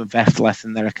started to invest less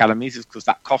in their academies is because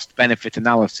that cost-benefit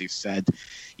analysis said,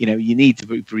 you need to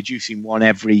be producing one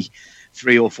every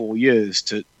 3 or 4 years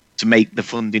to make the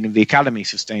funding of the academy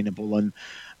sustainable. And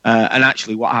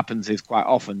actually what happens is quite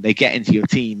often they get into your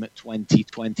team at 20,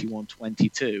 21,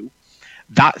 22.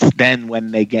 That's then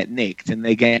when they get nicked, and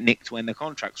they get nicked when the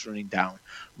contract's running down,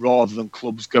 rather than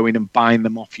clubs going and buying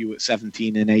them off you at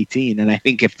 17 and 18. And I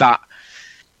think if that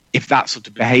sort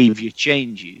of behaviour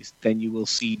changes, then you will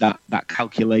see that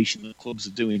calculation that clubs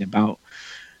are doing about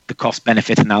the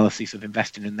cost-benefit analysis of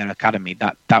investing in their academy,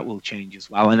 that will change as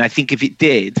well. And I think if it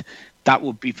did, that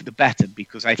would be for the better,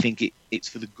 because I think it's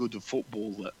for the good of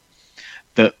football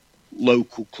that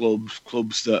local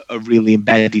clubs that are really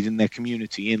embedded in their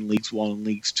community in Leagues One and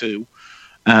Leagues Two,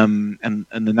 and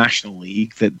the National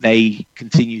League, that they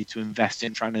continue to invest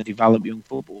in trying to develop young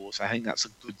footballers. I think that's a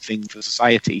good thing for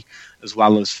society, as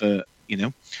well as for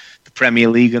the Premier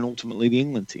League and ultimately the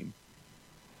England team.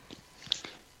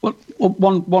 Well,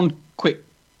 one quick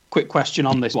question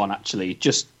on this one, actually,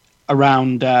 just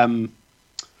around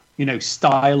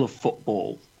style of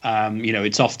football.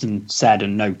 It's often said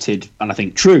and noted, and I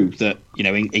think true, that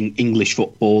in English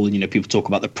football, and people talk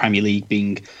about the Premier League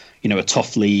being a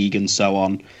tough league and so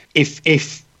on.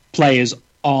 If players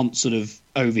aren't sort of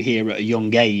over here at a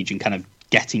young age and kind of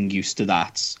getting used to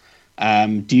that,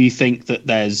 do you think that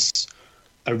there's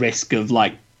a risk of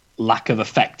lack of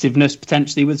effectiveness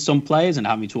potentially with some players and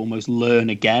having to almost learn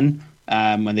again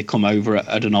when they come over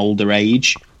at an older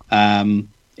age?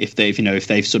 If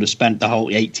they've sort of spent the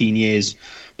whole 18 years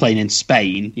playing in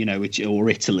Spain, or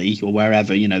Italy or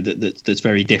wherever, that's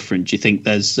very different. Do you think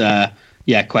there's a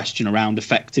question around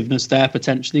effectiveness there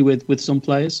potentially with some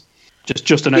players?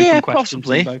 Just an open question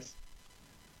to you both.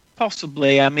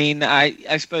 Possibly. I mean,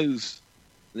 I suppose,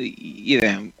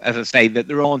 as I say, that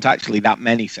there aren't actually that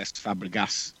many Cesc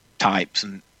Fabregas types,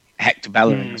 and Hector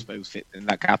Bellerin, I suppose, fit in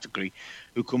that category,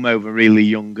 who come over really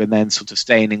young and then sort of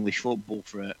stay in English football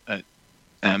for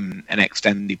an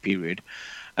extended period.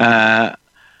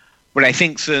 But I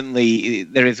think certainly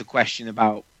there is a question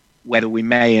about whether we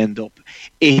may end up,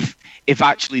 if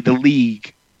actually the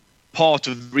league, part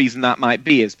of the reason that might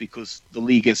be is because the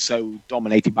league is so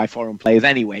dominated by foreign players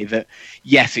anyway, that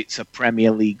yes, it's a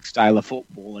Premier League style of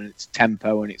football and it's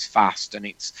tempo and it's fast and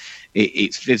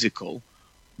it's physical,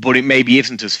 but it maybe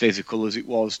isn't as physical as it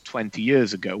was 20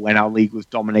 years ago when our league was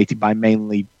dominated by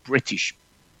mainly British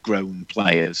grown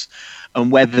players,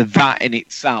 and whether that in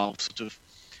itself sort of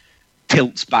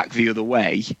tilts back the other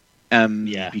way,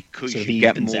 because you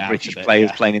get more British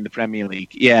players playing in the Premier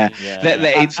League.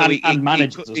 And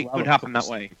managers it could happen that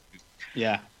way.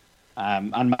 Yeah,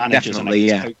 and managers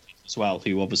as well,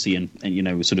 who obviously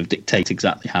and sort of dictate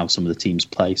exactly how some of the teams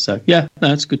play. So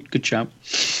that's good shout.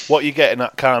 What you're getting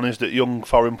at, Khan, is that young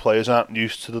foreign players aren't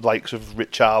used to the likes of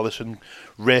Richarlison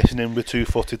racing in with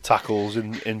two-footed tackles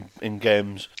in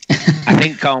games. I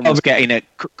think Khan was getting it.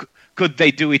 Could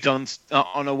they do it on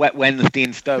a wet Wednesday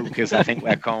in Stoke? Because I think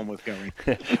where Khan was going.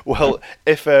 Well,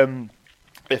 if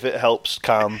it helps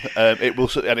Khan, it will,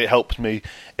 and it helps me.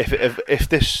 If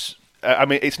this, I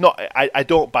mean, it's not. I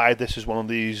don't buy this as one of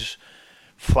these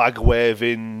flag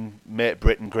waving, make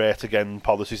Britain great again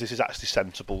policies. This is actually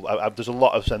sensible. There's a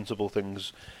lot of sensible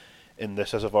things in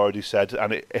this, as I've already said,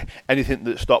 and anything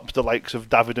that stops the likes of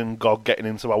David and Gog getting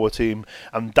into our team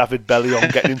and David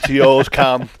Bellion getting into yours,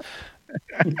 Khan.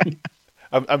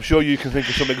 I'm sure you can think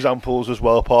of some examples as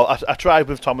well, Paul. I tried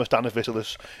with Thomas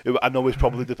Danavisalis, who I know is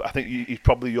probably he's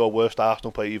probably your worst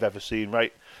Arsenal player you've ever seen,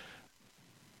 right?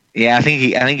 Yeah, I think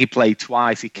he played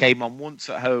twice. He came on once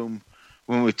at home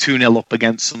when we were 2-0 up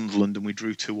against Sunderland and we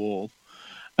drew 2-2,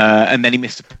 and then he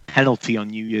missed a penalty on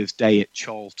New Year's Day at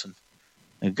Charlton.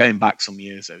 And going back some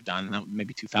years though, Dan,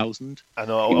 maybe 2000. I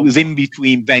know it was in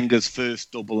between Wenger's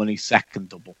first double and his second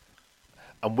double.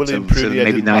 And William Prunier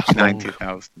maybe 99,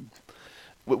 2000.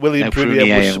 William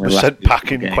Prunier was sent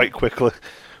packing quite quickly.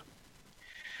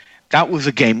 That was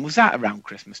a game. Was that around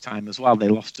Christmas time as well? They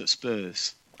lost at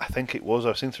Spurs. I think it was.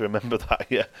 I seem to remember that.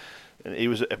 Yeah, he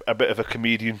was a bit of a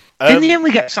comedian. Didn't he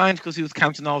only get signed because he was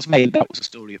Cantona's mate? That was the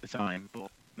story at the time. But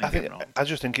I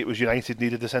just think it was United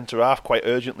needed a centre half quite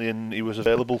urgently, and he was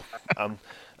available. And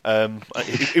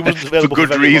he wasn't available for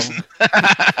good reason.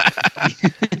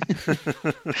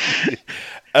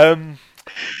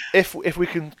 If we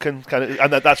can kind of,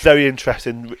 and that's very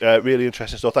interesting, really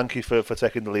interesting. So thank you for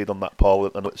taking the lead on that, Paul.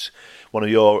 And it's one of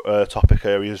your topic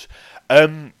areas.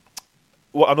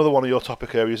 Another one of your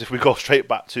topic areas, if we go straight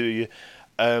back to you,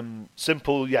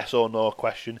 simple yes or no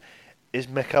question: is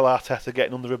Mikel Arteta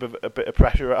getting under a bit of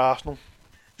pressure at Arsenal?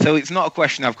 So it's not a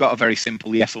question I've got a very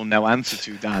simple yes or no answer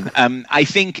to, Dan. I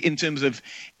think in terms of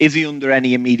is he under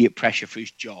any immediate pressure for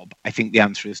his job, I think the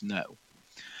answer is no.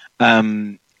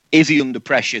 Is he under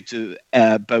pressure to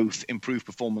both improve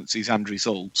performances and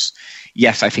results?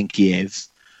 Yes, I think he is.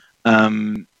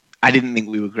 I didn't think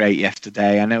we were great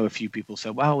yesterday. I know a few people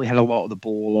said, well, we had a lot of the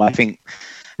ball. I think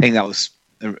that was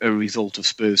a result of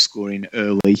Spurs scoring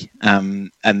early,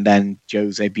 and then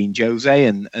Jose being Jose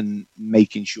and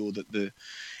making sure that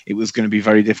it was going to be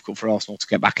very difficult for Arsenal to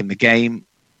get back in the game.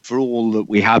 For all that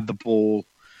we had the ball,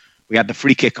 we had the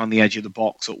free kick on the edge of the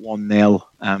box at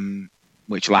 1-0,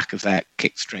 which Lacazette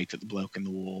kicked straight at the bloke in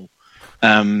the wall,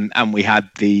 and we had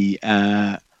the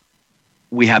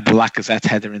Lacazette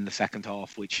header in the second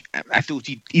half, which I thought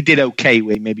he did okay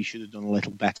with. Maybe should have done a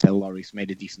little better. Lloris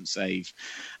made a decent save,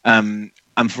 and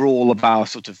for all of our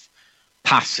sort of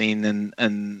passing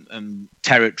and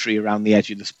territory around the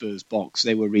edge of the Spurs box,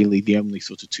 they were really the only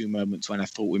sort of two moments when I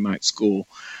thought we might score.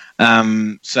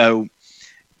 So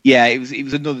yeah, it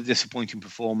was another disappointing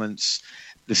performance.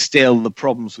 There's still the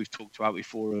problems we've talked about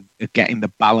before of getting the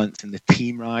balance and the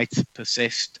team right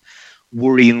persist.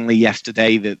 worryingly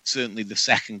yesterday that certainly the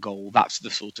second goal, that's the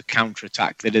sort of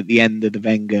counter-attack that at the end of the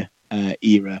Wenger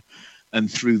era and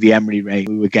through the Emery reign,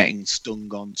 we were getting stung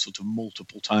on sort of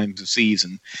multiple times a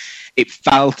season. It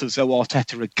felt as though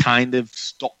Arteta had kind of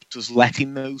stopped us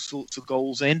letting those sorts of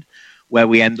goals in, where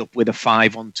we end up with a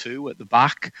 5-on-2 at the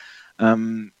back.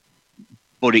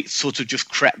 But it sort of just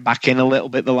crept back in a little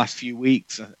bit the last few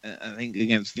weeks. I think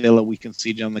against Villa, we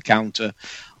conceded on the counter,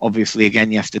 obviously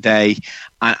again yesterday.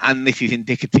 And this is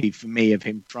indicative for me of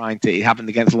him trying to, it happened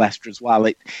against Leicester as well.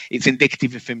 It's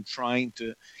indicative of him trying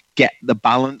to get the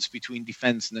balance between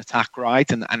defence and attack right.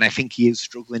 And I think he is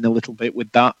struggling a little bit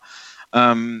with that.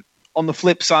 On the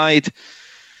flip side,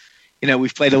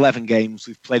 we've played 11 games.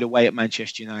 We've played away at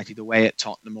Manchester United, away at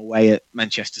Tottenham, away at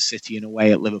Manchester City, and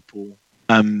away at Liverpool.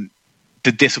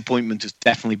 The disappointment has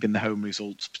definitely been the home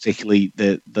results, particularly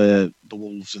the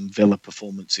Wolves and Villa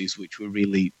performances, which were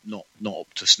really not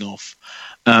up to snuff.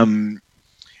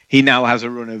 He now has a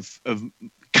run of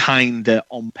kind of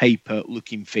on paper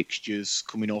looking fixtures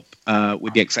coming up,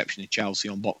 with the exception of Chelsea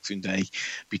on Boxing Day,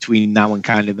 between now and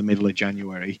kind of the middle of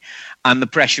January. And the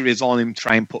pressure is on him to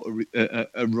try and put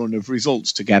a run of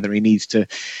results together. He needs to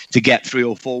get 3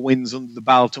 or 4 wins under the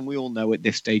belt. And we all know at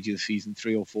this stage of the season,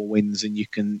 3 or 4 wins, and you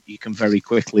can very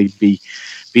quickly be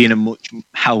in a much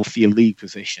healthier league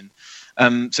position.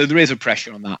 So there is a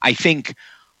pressure on that. I think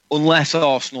unless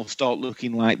Arsenal start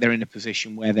looking like they're in a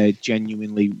position where they're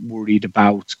genuinely worried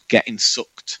about getting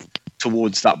sucked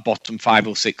towards that bottom 5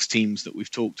 or 6 teams that we've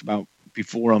talked about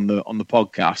before on the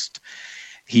podcast,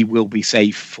 he will be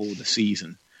safe for the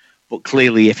season. But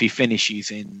clearly, if he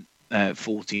finishes in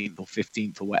 14th or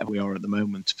 15th or whatever we are at the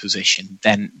moment position,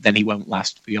 then he won't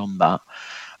last beyond that.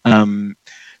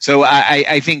 So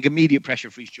I think immediate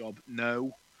pressure for his job,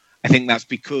 no. I think that's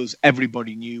because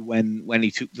everybody knew when he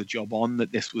took the job on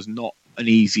that this was not an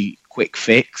easy, quick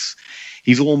fix.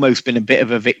 He's almost been a bit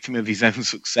of a victim of his own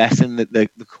success in that the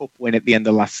cup win at the end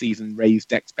of last season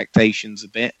raised expectations a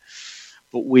bit.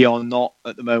 But we are not,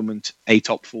 at the moment, a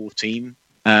top 4 team.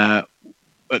 At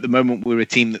the moment, we're a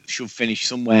team that should finish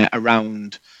somewhere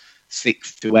around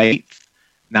 6th to 8th.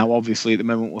 Now, obviously, at the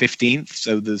moment, we're 15th,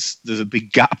 so there's a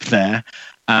big gap there.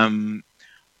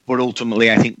 But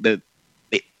ultimately, I think that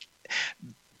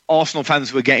Arsenal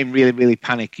fans were getting really, really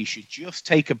panicky. Should just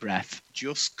take a breath,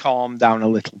 just calm down a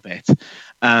little bit.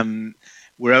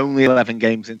 We're only 11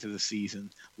 games into the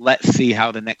season. Let's see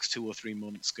how the next 2 or 3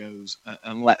 months goes,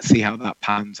 and let's see how that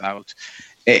pans out.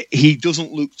 He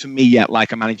doesn't look to me yet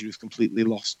like a manager who's completely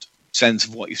lost sense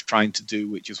of what he's trying to do,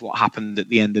 which is what happened at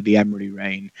the end of the Emery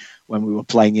reign when we were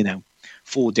playing,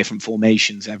 4 different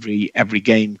formations every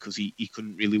game because he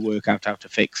couldn't really work out how to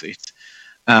fix it.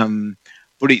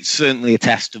 But it's certainly a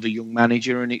test of a young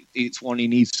manager, and it's one he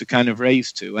needs to kind of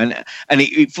raise to. And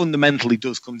it fundamentally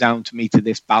does come down to me to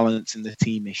this balance in the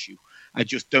team issue. I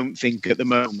just don't think at the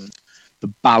moment the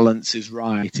balance is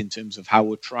right in terms of how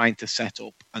we're trying to set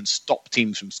up and stop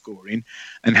teams from scoring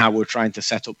and how we're trying to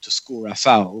set up to score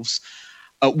ourselves.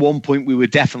 At one point, we were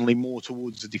definitely more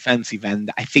towards the defensive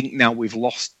end. I think now we've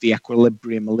lost the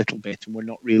equilibrium a little bit, and we're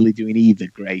not really doing either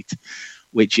great,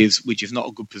 which is not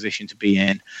a good position to be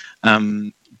in.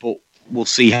 But we'll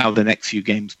see how the next few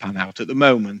games pan out. At the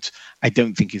moment, I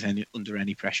don't think he's under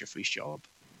any pressure for his job.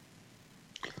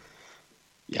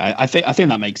 Yeah, I think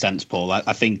that makes sense, Paul.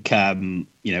 I think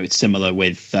it's similar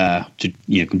with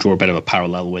can draw a bit of a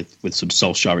parallel with sort of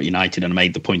Solskjaer at United, and I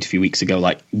made the point a few weeks ago,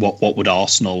 like what would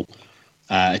Arsenal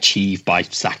achieve by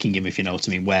sacking him, if you know what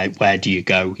I mean? Where do you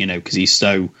go? Because he's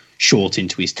so short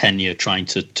into his tenure, trying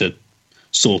to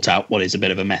sort out what is a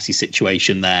bit of a messy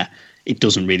situation there. It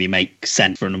doesn't really make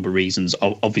sense for a number of reasons.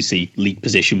 Obviously, league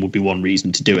position would be one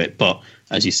reason to do it, but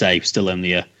as you say, still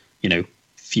only a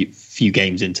few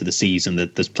games into the season,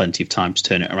 that there's plenty of time to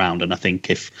turn it around. And I think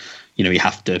if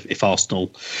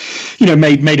Arsenal,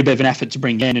 made a bit of an effort to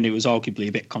bring in, and it was arguably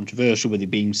a bit controversial with it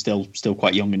being still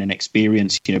quite young and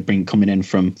inexperienced, coming in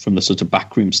from the sort of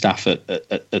backroom staff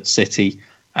at City.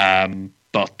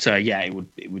 It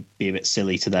would be a bit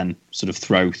silly to then sort of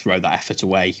throw that effort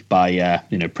away by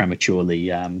prematurely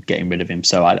getting rid of him.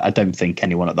 So I don't think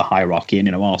anyone at the hierarchy,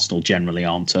 and Arsenal generally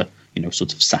aren't a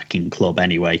sort of sacking club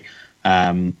anyway.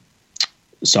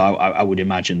 So I would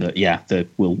imagine that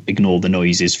we'll ignore the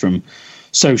noises from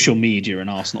social media and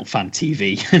Arsenal fan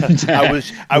TV. I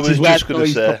was just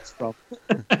going to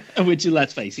say, which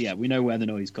let's face it, we know where the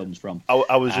noise comes from.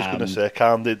 I was just going to say,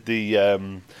 Karen,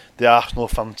 the Arsenal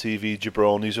fan TV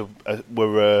jabronis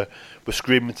were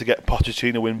screaming to get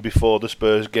Pochettino in before the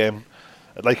Spurs game.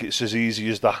 Like it's as easy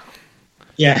as that.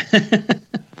 Yeah.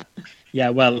 Yeah.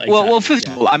 Well. Exactly, Well. First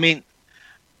of all, I mean,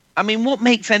 I mean, what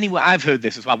makes anyone? I've heard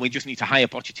this as well. We just need to hire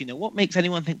Pochettino. What makes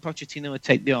anyone think Pochettino would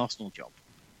take the Arsenal job?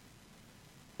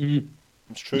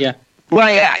 It's true. Yeah. Well,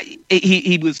 yeah,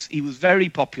 he was very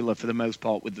popular for the most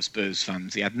part with the Spurs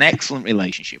fans. He had an excellent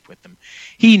relationship with them.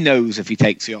 He knows if he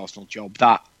takes the Arsenal job,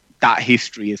 that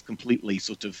history is completely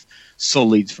sort of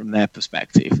sullied from their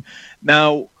perspective.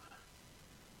 Now,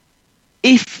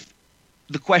 if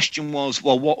the question was,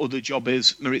 well, what other job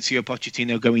is Maurizio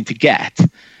Pochettino going to get?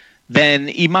 Then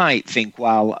he might think,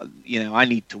 well, I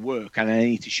need to work and I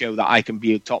need to show that I can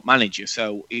be a top manager,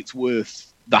 so it's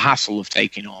worth the hassle of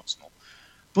taking Arsenal.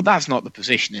 But that's not the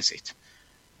position, is it?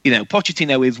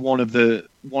 Pochettino is one of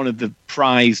the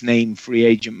prize name free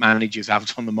agent managers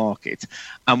out on the market,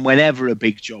 and whenever a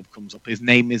big job comes up, his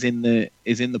name is in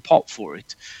the pot for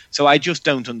it. So I just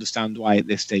don't understand why at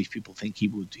this stage people think he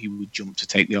would jump to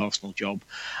take the Arsenal job.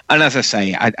 And as I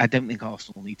say, I don't think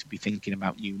Arsenal need to be thinking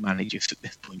about new managers at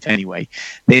this point anyway.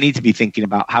 They need to be thinking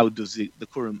about how does the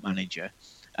current manager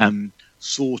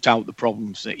sort out the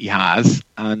problems that he has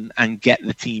and get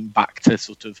the team back to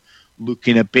sort of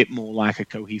looking a bit more like a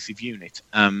cohesive unit.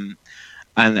 And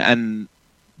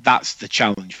that's the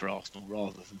challenge for Arsenal,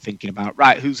 rather than thinking about,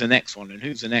 right, who's the next one and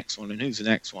who's the next one and who's the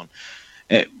next one.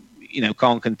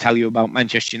 Colin can tell you about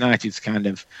Manchester United's kind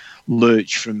of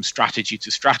lurch from strategy to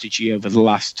strategy over the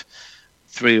last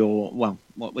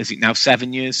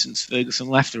 7 years since Ferguson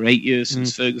left, or 8 years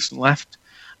since Ferguson left.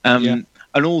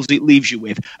 And all it leaves you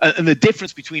with, and the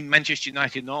difference between Manchester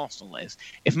United and Arsenal is,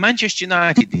 if Manchester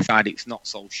United decide it's not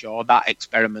Solskjaer, that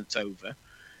experiment's over,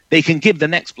 they can give the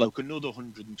next bloke another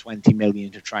 120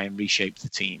 million to try and reshape the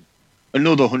team,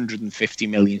 another 150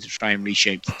 million to try and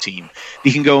reshape the team.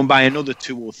 They can go and buy another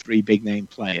 2 or 3 big name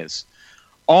players.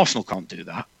 Arsenal can't do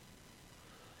that.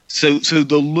 So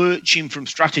the lurching from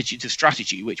strategy to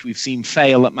strategy, which we've seen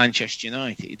fail at Manchester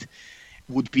United,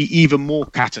 would be even more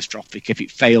catastrophic if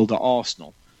it failed at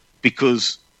Arsenal,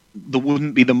 because there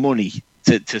wouldn't be the money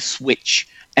to switch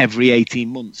every 18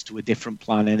 months to a different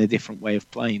plan and a different way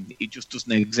of playing. It just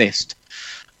doesn't exist.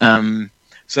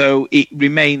 So it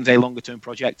remains a longer term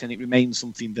project, and it remains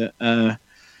something that,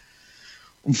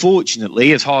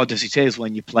 unfortunately, as hard as it is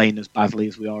when you're playing as badly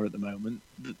as we are at the moment,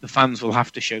 the fans will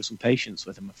have to show some patience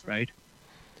with, I'm afraid.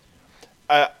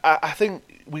 I think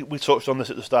we touched on this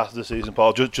at the start of the season,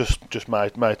 Paul. Just my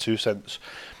 2 cents.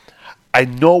 I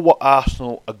know what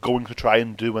Arsenal are going to try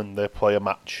and do when they play a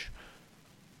match.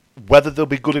 Whether they'll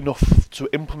be good enough to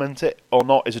implement it or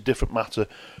not is a different matter.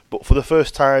 But for the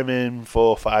first time in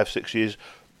 4, 5, 6 years,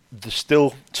 there's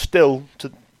still,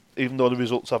 even though the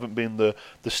results haven't been there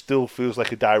still feels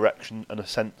like a direction and a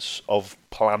sense of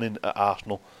planning at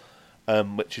Arsenal.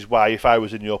 Which is why, if I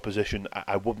was in your position,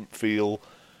 I wouldn't feel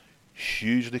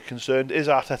hugely concerned. Is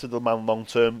Arteta the man long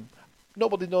term?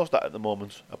 Nobody knows that at the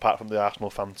moment, apart from the Arsenal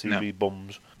fan TV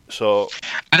bums. So,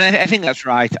 and I think that's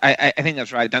right. I think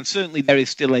that's right. And certainly there is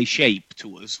still a shape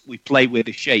to us. We play with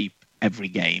a shape every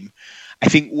game. I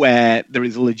think where there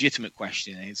is a legitimate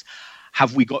question is,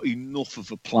 have we got enough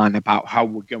of a plan about how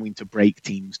we're going to break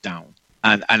teams down?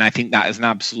 And I think that is an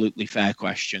absolutely fair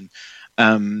question.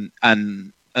 And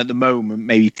at the moment,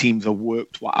 maybe teams have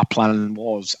worked what our plan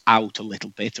was out a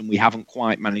little bit, and we haven't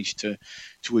quite managed to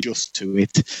adjust to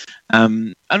it.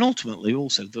 And ultimately,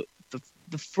 also,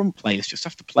 the front players just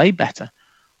have to play better.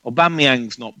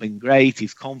 Aubameyang's not been great.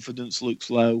 His confidence looks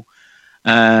low.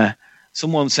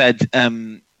 Someone said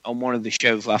on one of the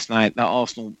shows last night that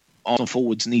Arsenal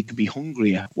forwards need to be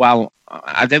hungrier. Well,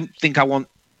 I don't think I want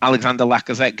Alexander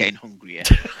Lacazette getting hungrier,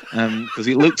 because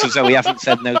it looks as though he hasn't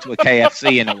said no to a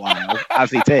KFC in a while,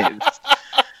 as it is.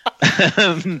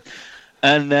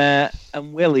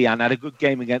 And Willian had a good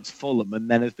game against Fulham, and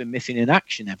then has been missing in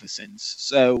action ever since.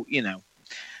 So,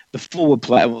 the forward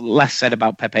player, less said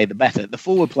about Pepe, the better. The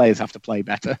forward players have to play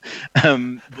better,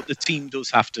 but the team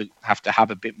does have to have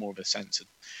a bit more of a sense of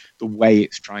the way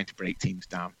it's trying to break teams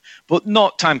down. But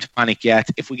not time to panic yet.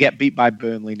 If we get beat by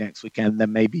Burnley next weekend,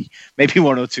 then maybe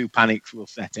 1 or 2 panics will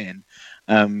set in.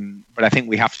 But I think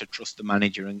we have to trust the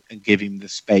manager and give him the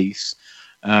space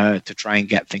to try and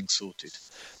get things sorted.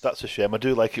 That's a shame. I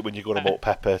do like it when you go about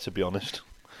Pepe, to be honest.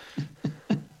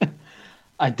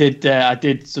 I did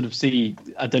sort of see,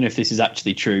 I don't know if this is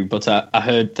actually true, but I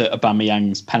heard that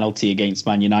Aubameyang's penalty against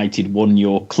Man United won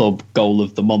your club goal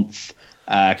of the month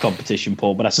competition,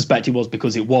 Paul, but I suspect it was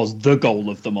because it was the goal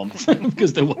of the month,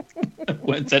 because there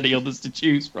weren't any others to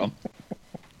choose from.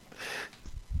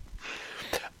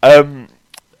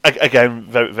 Again,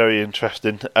 very, very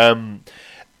interesting.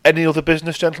 Any other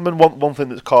business, gentlemen? One thing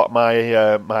that's caught my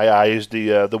eye is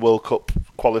the World Cup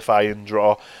qualifying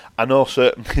draw. I know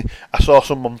certainly. I saw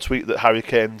someone tweet that Harry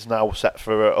Kane's now set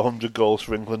for 100 goals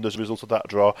for England as a result of that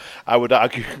draw. I would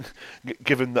argue,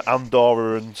 given that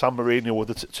Andorra and San Marino were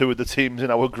two of the teams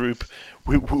in our group,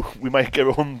 we might get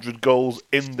 100 goals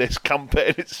in this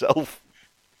campaign itself.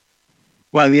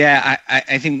 Well, yeah,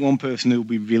 I think one person who will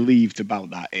be relieved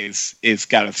about that is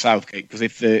Gareth Southgate, because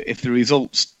if the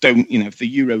results don't, if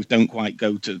the Euros don't quite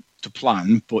go to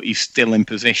plan, but he's still in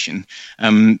position,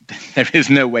 there is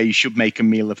no way he should make a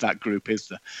meal of that group, is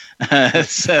there?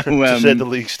 So, to say the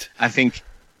least. I think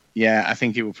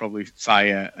he will probably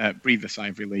breathe a sigh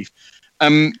of relief.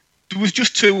 There was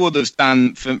just two others,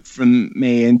 Dan, from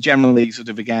me, and generally sort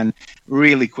of, again,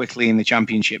 really quickly in the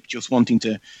Championship, just wanting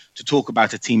to talk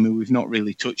about a team who we've not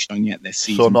really touched on yet this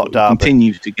season. So not Derby.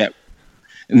 Continue to get...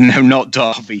 No, not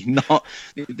Derby.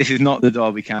 This is not the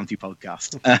Derby County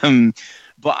podcast.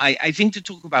 But I think to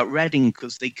talk about Reading,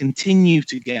 because they continue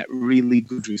to get really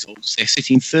good results. They're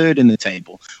sitting third in the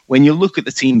table. When you look at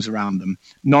the teams around them,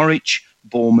 Norwich,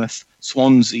 Bournemouth,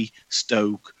 Swansea,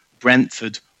 Stoke,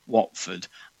 Brentford, Watford...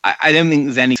 I don't think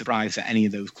there's any surprise that any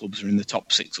of those clubs are in the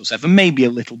top 6 or 7. Maybe a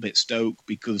little bit Stoke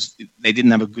because they didn't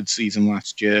have a good season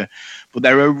last year, but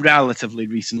they're a relatively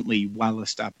recently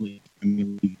well-established Premier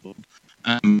League club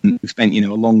who spent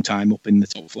a long time up in the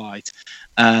top flight.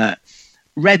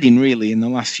 Reading, really, in the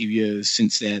last few years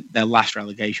since their last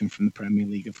relegation from the Premier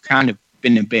League, have kind of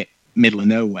been a bit middle of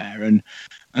nowhere,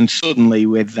 and suddenly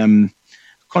with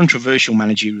controversial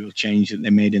managerial change that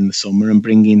they made in the summer and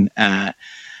bringing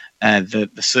the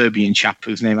Serbian chap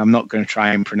whose name I'm not going to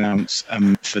try and pronounce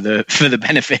for the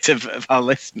benefit of our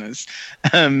listeners,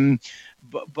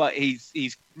 but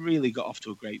he's really got off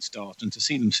to a great start, and to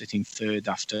see them sitting third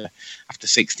after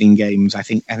 16 games, I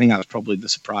think that's probably the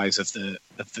surprise of the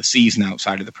season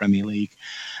outside of the Premier League.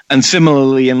 And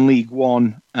similarly in League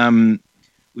One,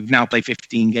 we've now played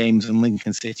 15 games, and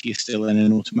Lincoln City is still in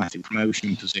an automatic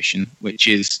promotion position, which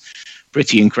is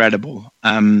pretty incredible.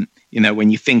 When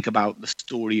you think about the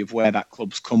story of where that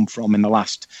club's come from in the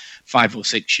last 5 or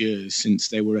 6 years since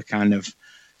they were a kind of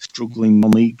struggling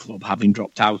non-league club, having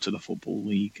dropped out of the Football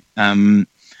League, and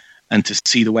to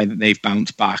see the way that they've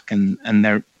bounced back, and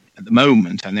they're at the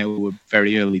moment, I know we're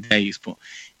very early days, but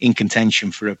in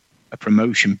contention for a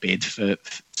promotion bid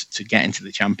to get into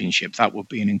the Championship, that would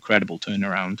be an incredible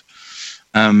turnaround.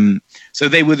 So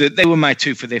they were my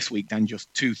two for this week, then,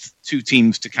 just two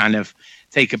teams to kind of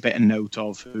take a bit of note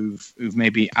of who've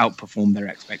maybe outperformed their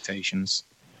expectations.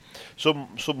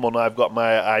 Someone I've got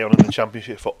my eye on in the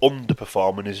Championship for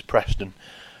underperforming is Preston.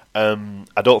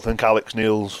 I don't think Alex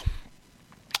Neil's...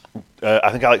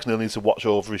 I think Alex Neil needs to watch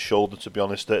over his shoulder, to be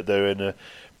honest. They're in a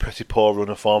pretty poor run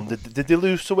of form. Did they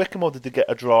lose to Wycombe, or did they get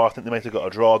a draw? I think they might have got a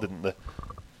draw, didn't they?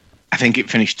 I think it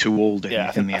finished 2-2, in the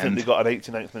end. I think they got an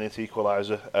 89th minute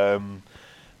equaliser.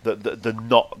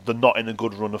 They're not in a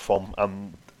good run of form,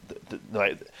 and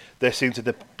they seem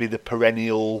to be the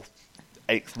perennial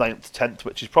 8th, 9th, 10th,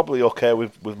 which is probably okay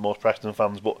with most Preston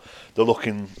fans, but they're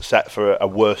looking set for a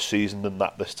worse season than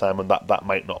that this time, and that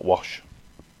might not wash.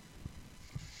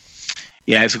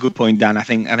 Yeah, it's a good point, Dan. I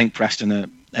think Preston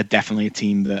are definitely a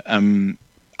team that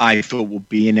I thought would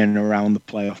be in and around the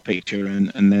playoff picture,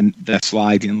 and then they're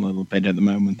sliding a little bit at the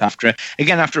moment. After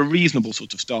a reasonable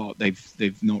sort of start,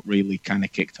 they've not really kind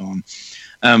of kicked on.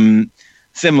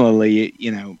 Similarly,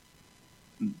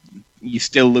 you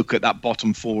still look at that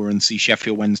bottom 4 and see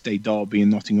Sheffield Wednesday, Derby, and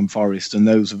Nottingham Forest, and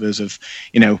those of us of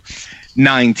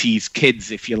 90s kids,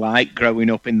 if you like,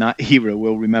 growing up in that era,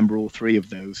 will remember all 3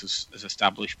 of those as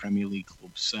established Premier League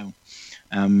clubs. So,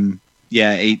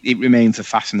 it remains a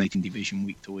fascinating division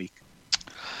week to week.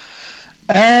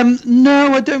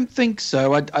 No, I don't think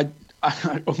so. I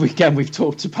again, we've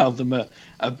talked about them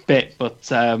a bit, but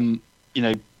Jamie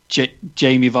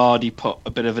Vardy put a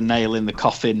bit of a nail in the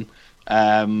coffin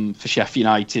for Sheffield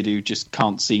United, who just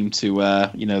can't seem to,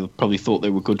 probably thought they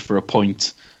were good for a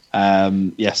point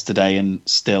yesterday and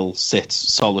still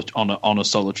sit on a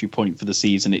solitary point for the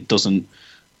season. It doesn't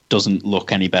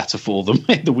look any better for them.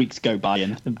 The weeks go by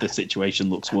and the situation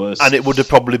looks worse. And it would have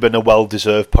probably been a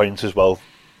well-deserved point as well,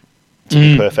 to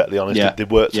be perfectly honest. Yeah. They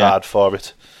worked hard for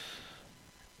it.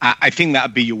 I think that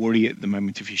would be your worry at the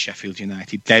moment if you're Sheffield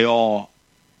United. They are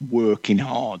working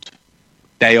hard.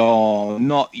 They are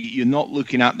not. You're not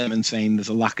looking at them and saying there's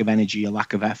a lack of energy, a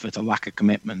lack of effort, a lack of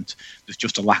commitment. There's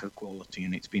just a lack of quality,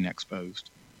 and it's been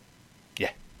exposed. Yeah,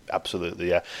 absolutely.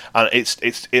 Yeah, and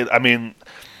I mean,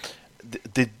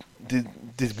 they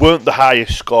weren't the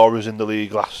highest scorers in the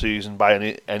league last season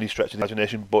by any stretch of the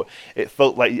imagination, but it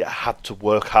felt like you had to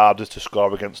work harder to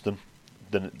score against them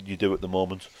than you do at the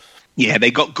moment. Yeah,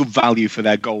 they got good value for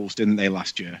their goals, didn't they,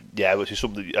 last year? Yeah, which is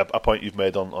something a point you've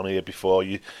made on here before.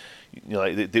 You know,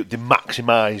 like they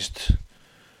maximised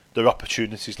their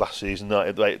opportunities last season.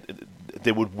 Like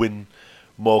they would win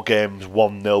more games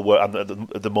 1-0, and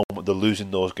at the moment they're losing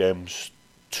those games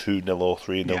 2-0 or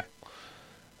 3-0. Yeah.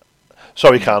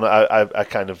 Sorry, Khan, I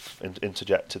kind of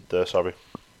interjected there. Sorry.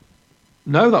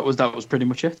 No, that was pretty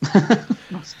much it.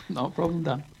 That's not a problem,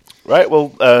 Dan. Right, well,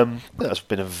 that's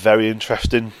been a very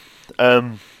interesting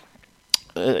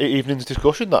evening's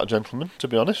discussion, that, gentlemen, to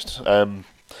be honest. A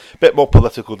bit more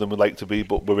political than we'd like to be,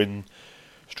 but we're in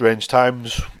strange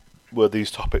times where these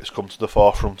topics come to the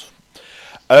forefront.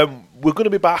 We're going to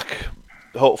be back,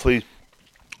 hopefully,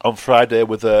 on Friday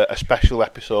with a special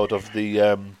episode of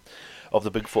the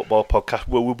Big Football Podcast,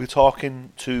 where we'll be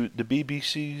talking to the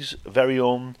BBC's very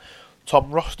own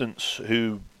Tom Rostance,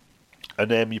 who a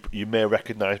name you may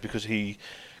recognise because he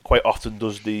quite often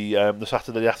does the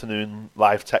Saturday afternoon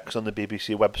live text on the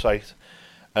BBC website.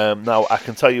 Now, I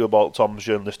can tell you about Tom's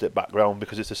journalistic background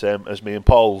because it's the same as me and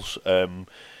Paul's.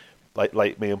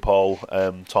 Like me and Paul,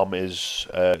 Tom is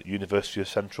University of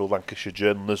Central Lancashire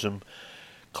journalism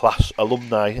class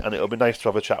alumni, and it'll be nice to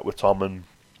have a chat with Tom and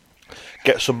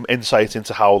get some insight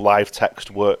into how live text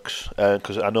works,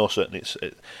 because I know certainly it's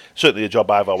certainly a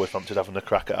job I've always fancied having a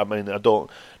crack at. I mean, I don't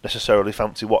necessarily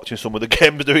fancy watching some of the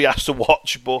games that he has to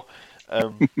watch, but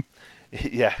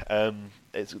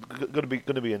it's going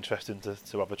to be interesting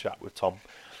to have a chat with Tom.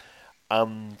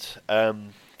 And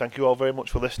thank you all very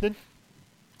much for listening.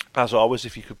 As always,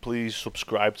 if you could please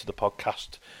subscribe to the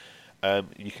podcast.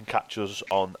 You can catch us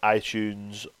on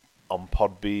iTunes, on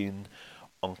Podbean,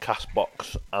 on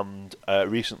Castbox, and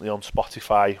recently on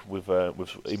Spotify. We've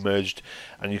emerged,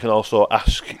 and you can also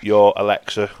ask your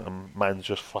Alexa, and mine's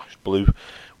just flashed blue,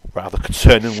 rather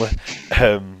concerningly.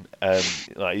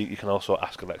 You can also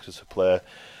ask Alexa to play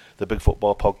the Big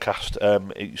Football Podcast.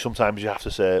 Sometimes you have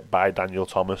to say "Bye, Daniel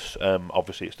Thomas."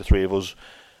 Obviously, it's the three of us,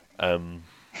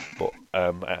 but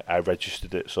I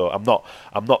registered it, so I'm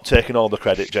not taking all the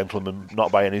credit, gentlemen,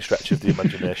 not by any stretch of the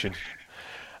imagination.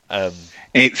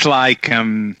 It's like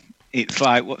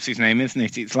what's his name, isn't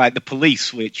it? It's like the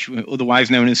Police, which were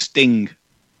otherwise known as Sting.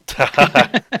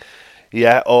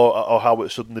 Yeah, or how it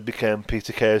suddenly became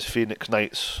Peter Kay's Phoenix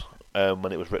Nights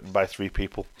when it was written by three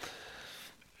people.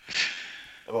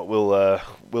 But we'll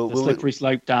slippery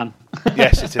slope, Dan.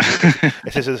 Yes, it is.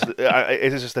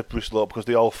 It is a slippery slope because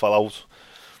they all fell out.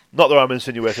 Not that I'm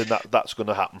insinuating that's going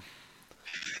to happen.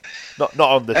 Not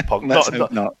on this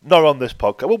podcast. Not on this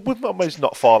podcast. Well, we've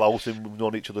not fall out, and we've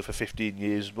known each other for 15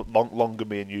 years, but longer,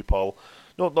 me and you, Paul.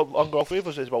 No, not longer. All three of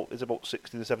us. It's about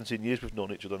 16 or 17 years we've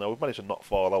known each other now. We've managed to not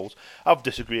fall out. Have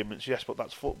disagreements, yes, but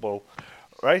that's football,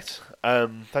 right?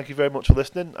 Thank you very much for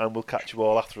listening, and we'll catch you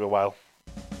all after a while.